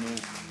that, amen.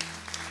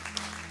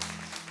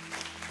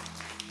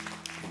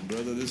 And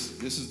brother, this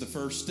is the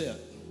first step.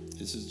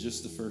 This is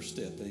just the first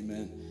step,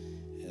 amen.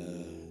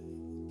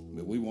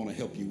 But we want to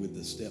help you with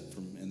the step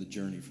and the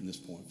journey from this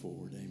point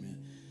forward,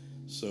 amen.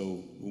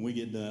 So when we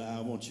get done,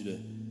 I want you to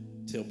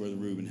tell Brother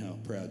Reuben how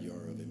proud you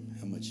are of him,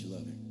 how much you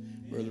love him.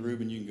 Brother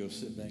Reuben, you can go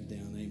sit back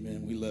down,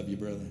 amen. We love you,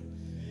 brother.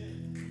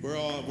 We're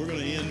going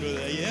to end with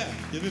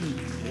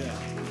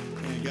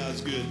man,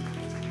 God's good.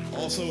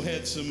 Also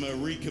had some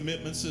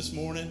recommitments this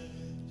morning.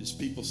 Just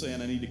people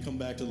saying, I need to come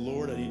back to the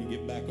Lord. I need to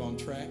get back on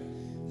track.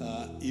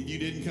 If you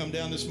didn't come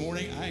down this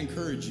morning, I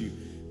encourage you.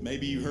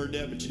 Maybe you heard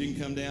that, but you didn't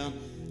come down.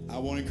 I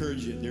want to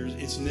encourage you.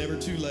 It's never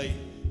too late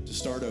to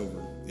start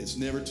over. It's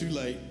never too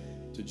late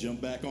to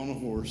jump back on a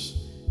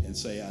horse and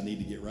say, I need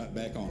to get right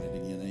back on it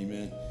again.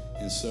 Amen.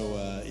 And so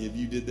if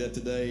you did that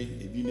today,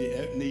 if you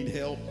need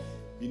help,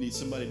 if you need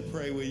somebody to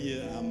pray with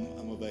you,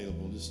 I'm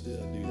available. Just do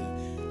that.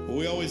 Well,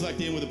 we always like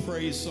to end with a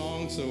praise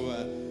song. So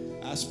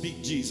I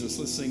Speak Jesus.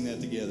 Let's sing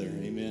that together.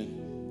 Amen.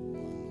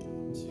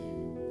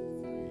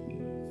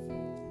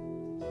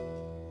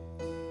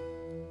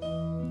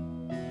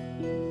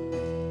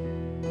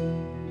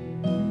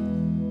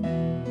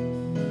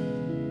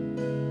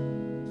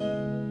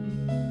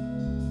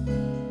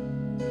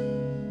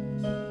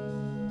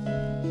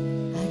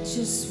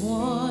 Just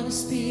want to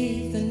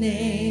speak the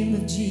name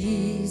of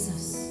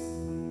Jesus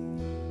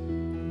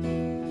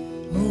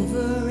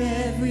over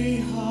every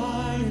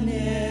heart and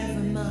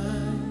every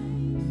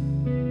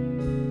mind,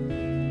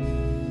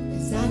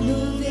 'cause I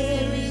know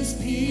there is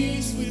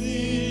peace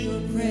within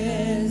your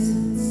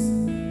presence.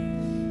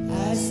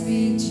 I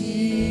speak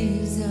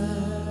Jesus.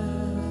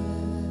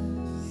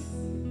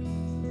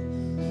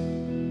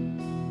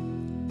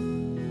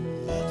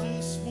 I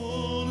just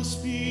want to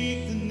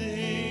speak the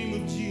name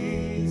of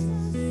Jesus.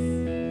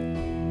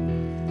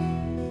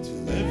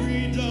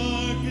 Every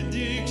dark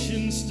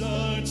addiction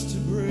starts to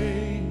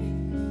break,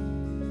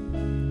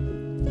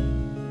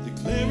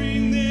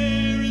 declaring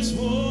there is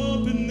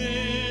hope and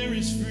there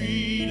is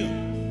freedom.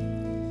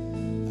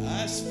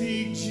 I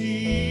speak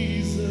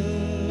Jesus.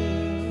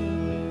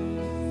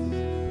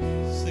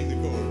 Sing the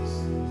chorus.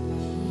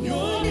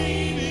 Your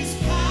name is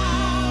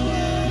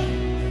power.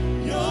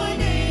 Your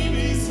name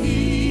is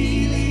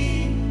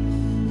healing.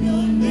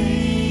 Your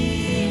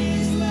name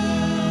is life.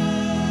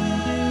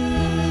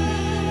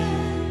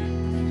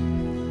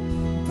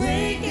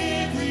 Break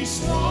every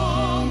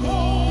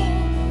stronghold,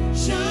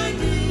 shine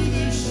through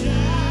the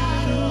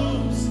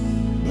shadows,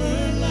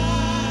 burn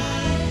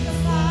like a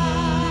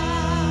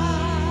fire.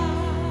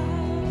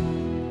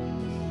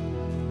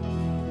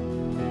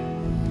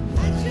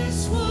 I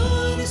just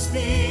want to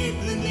speak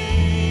the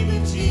name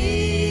of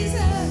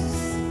Jesus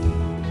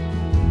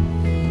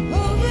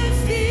over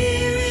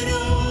fear and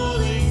all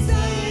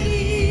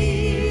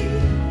anxiety,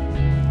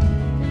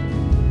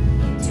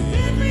 to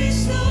every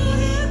soul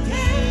held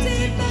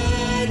captive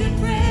by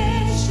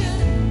depression.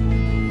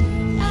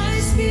 I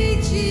speak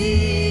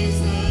Jesus.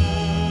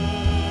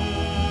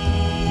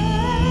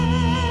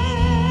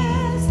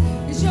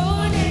 'Cause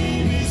your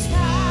name is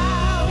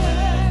power,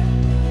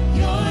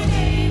 your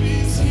name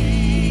is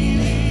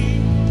healing,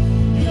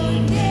 your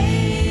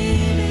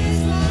name is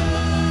life.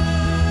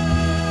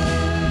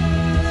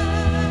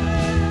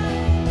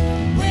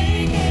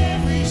 Break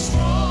every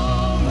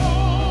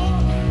stronghold,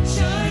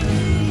 shine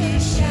through the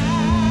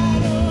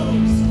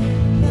shadows,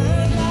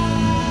 burn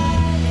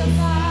like a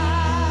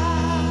fire.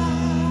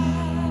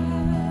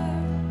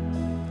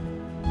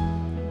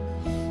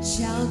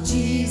 Shout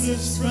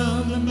Jesus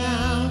from the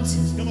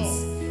mountains. Come on.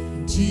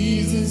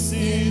 Jesus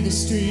in the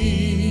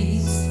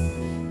streets.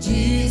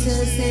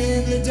 Jesus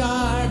in the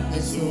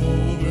darkness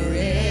over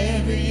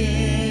every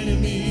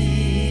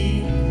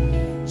enemy.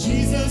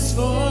 Jesus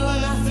for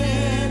our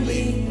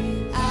family.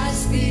 I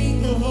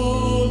speak the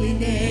holy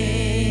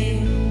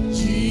name.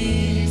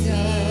 Jesus.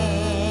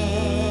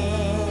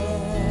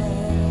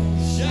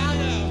 Shout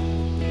out.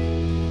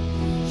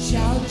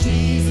 Shout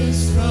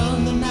Jesus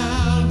from the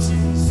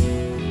mountains.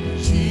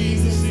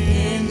 Jesus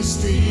in the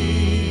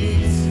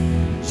streets.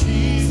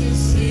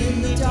 Jesus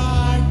in the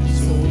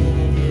darkness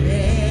over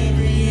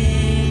every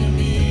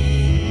enemy.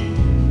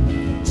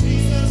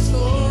 Jesus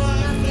for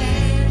our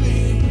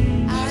family.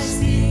 I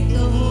speak the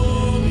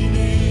holy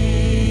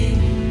name.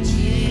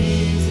 Jesus.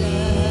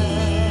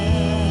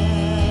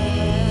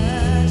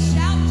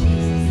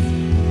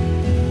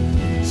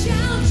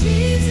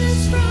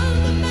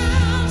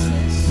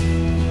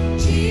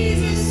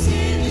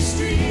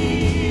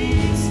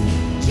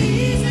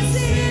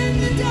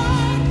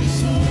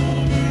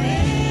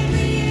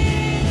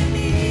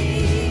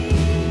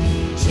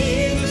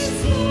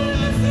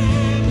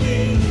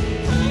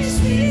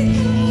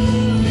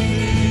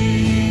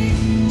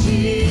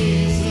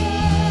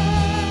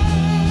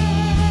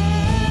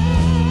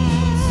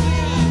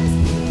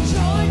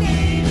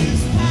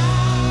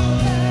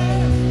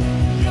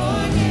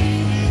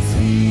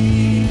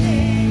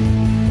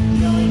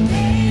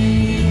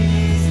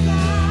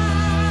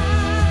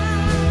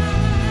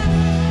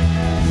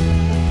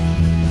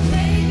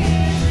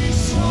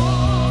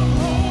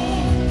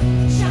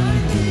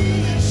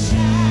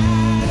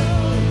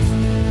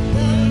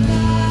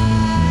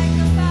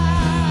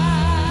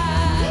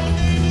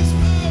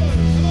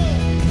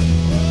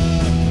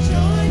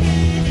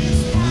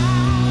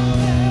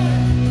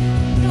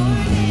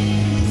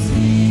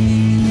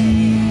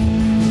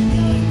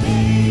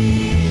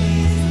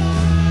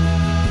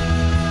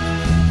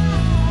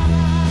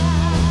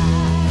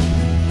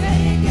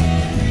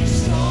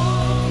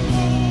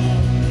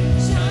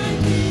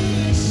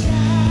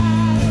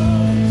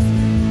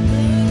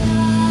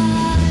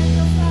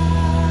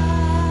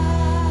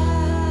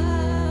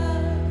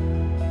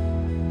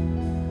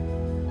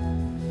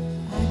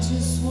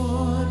 just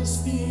want to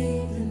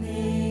speak the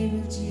name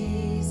of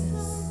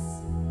Jesus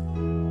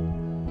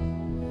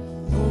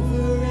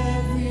over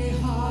every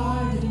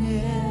heart and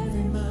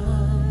every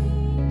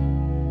mind.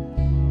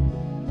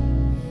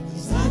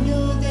 'Cause I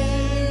know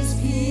there's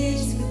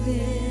peace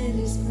within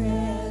His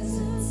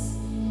presence.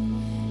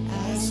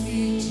 I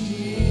speak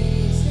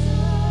Jesus.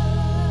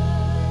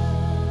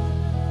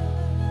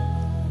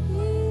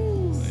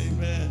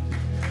 Amen.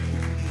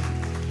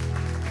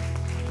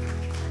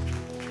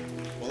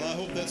 Well, I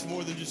hope that's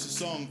more than just a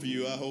song for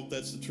you. I hope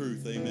that's the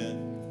truth.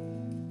 Amen.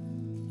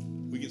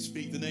 We can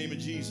speak the name of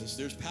Jesus.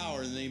 There's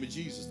power in the name of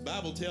Jesus. The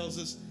Bible tells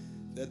us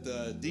that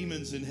the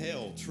demons in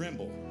hell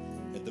tremble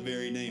at the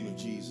very name of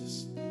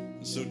Jesus.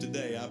 And so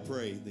today I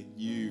pray that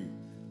you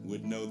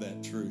would know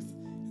that truth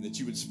and that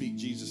you would speak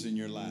Jesus in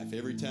your life.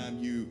 Every time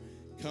you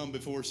come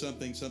before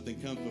something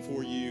comes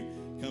before you,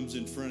 comes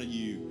in front of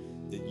you,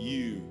 that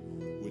you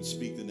would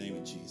speak the name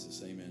of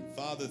Jesus. Amen.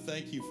 Father,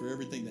 thank you for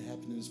everything that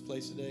happened in this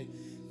place today.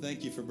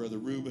 Thank you for Brother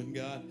Reuben,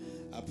 God.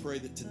 I pray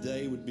that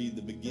today would be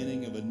the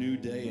beginning of a new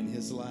day in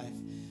his life.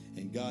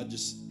 And God,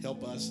 just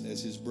help us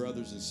as his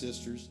brothers and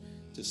sisters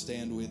to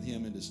stand with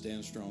him and to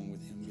stand strong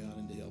with him, God,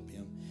 and to help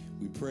him.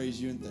 We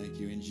praise you and thank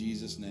you in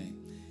Jesus' name.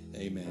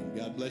 Amen.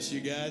 God bless you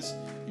guys.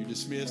 You're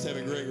dismissed. Have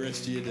a great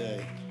rest of your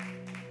day.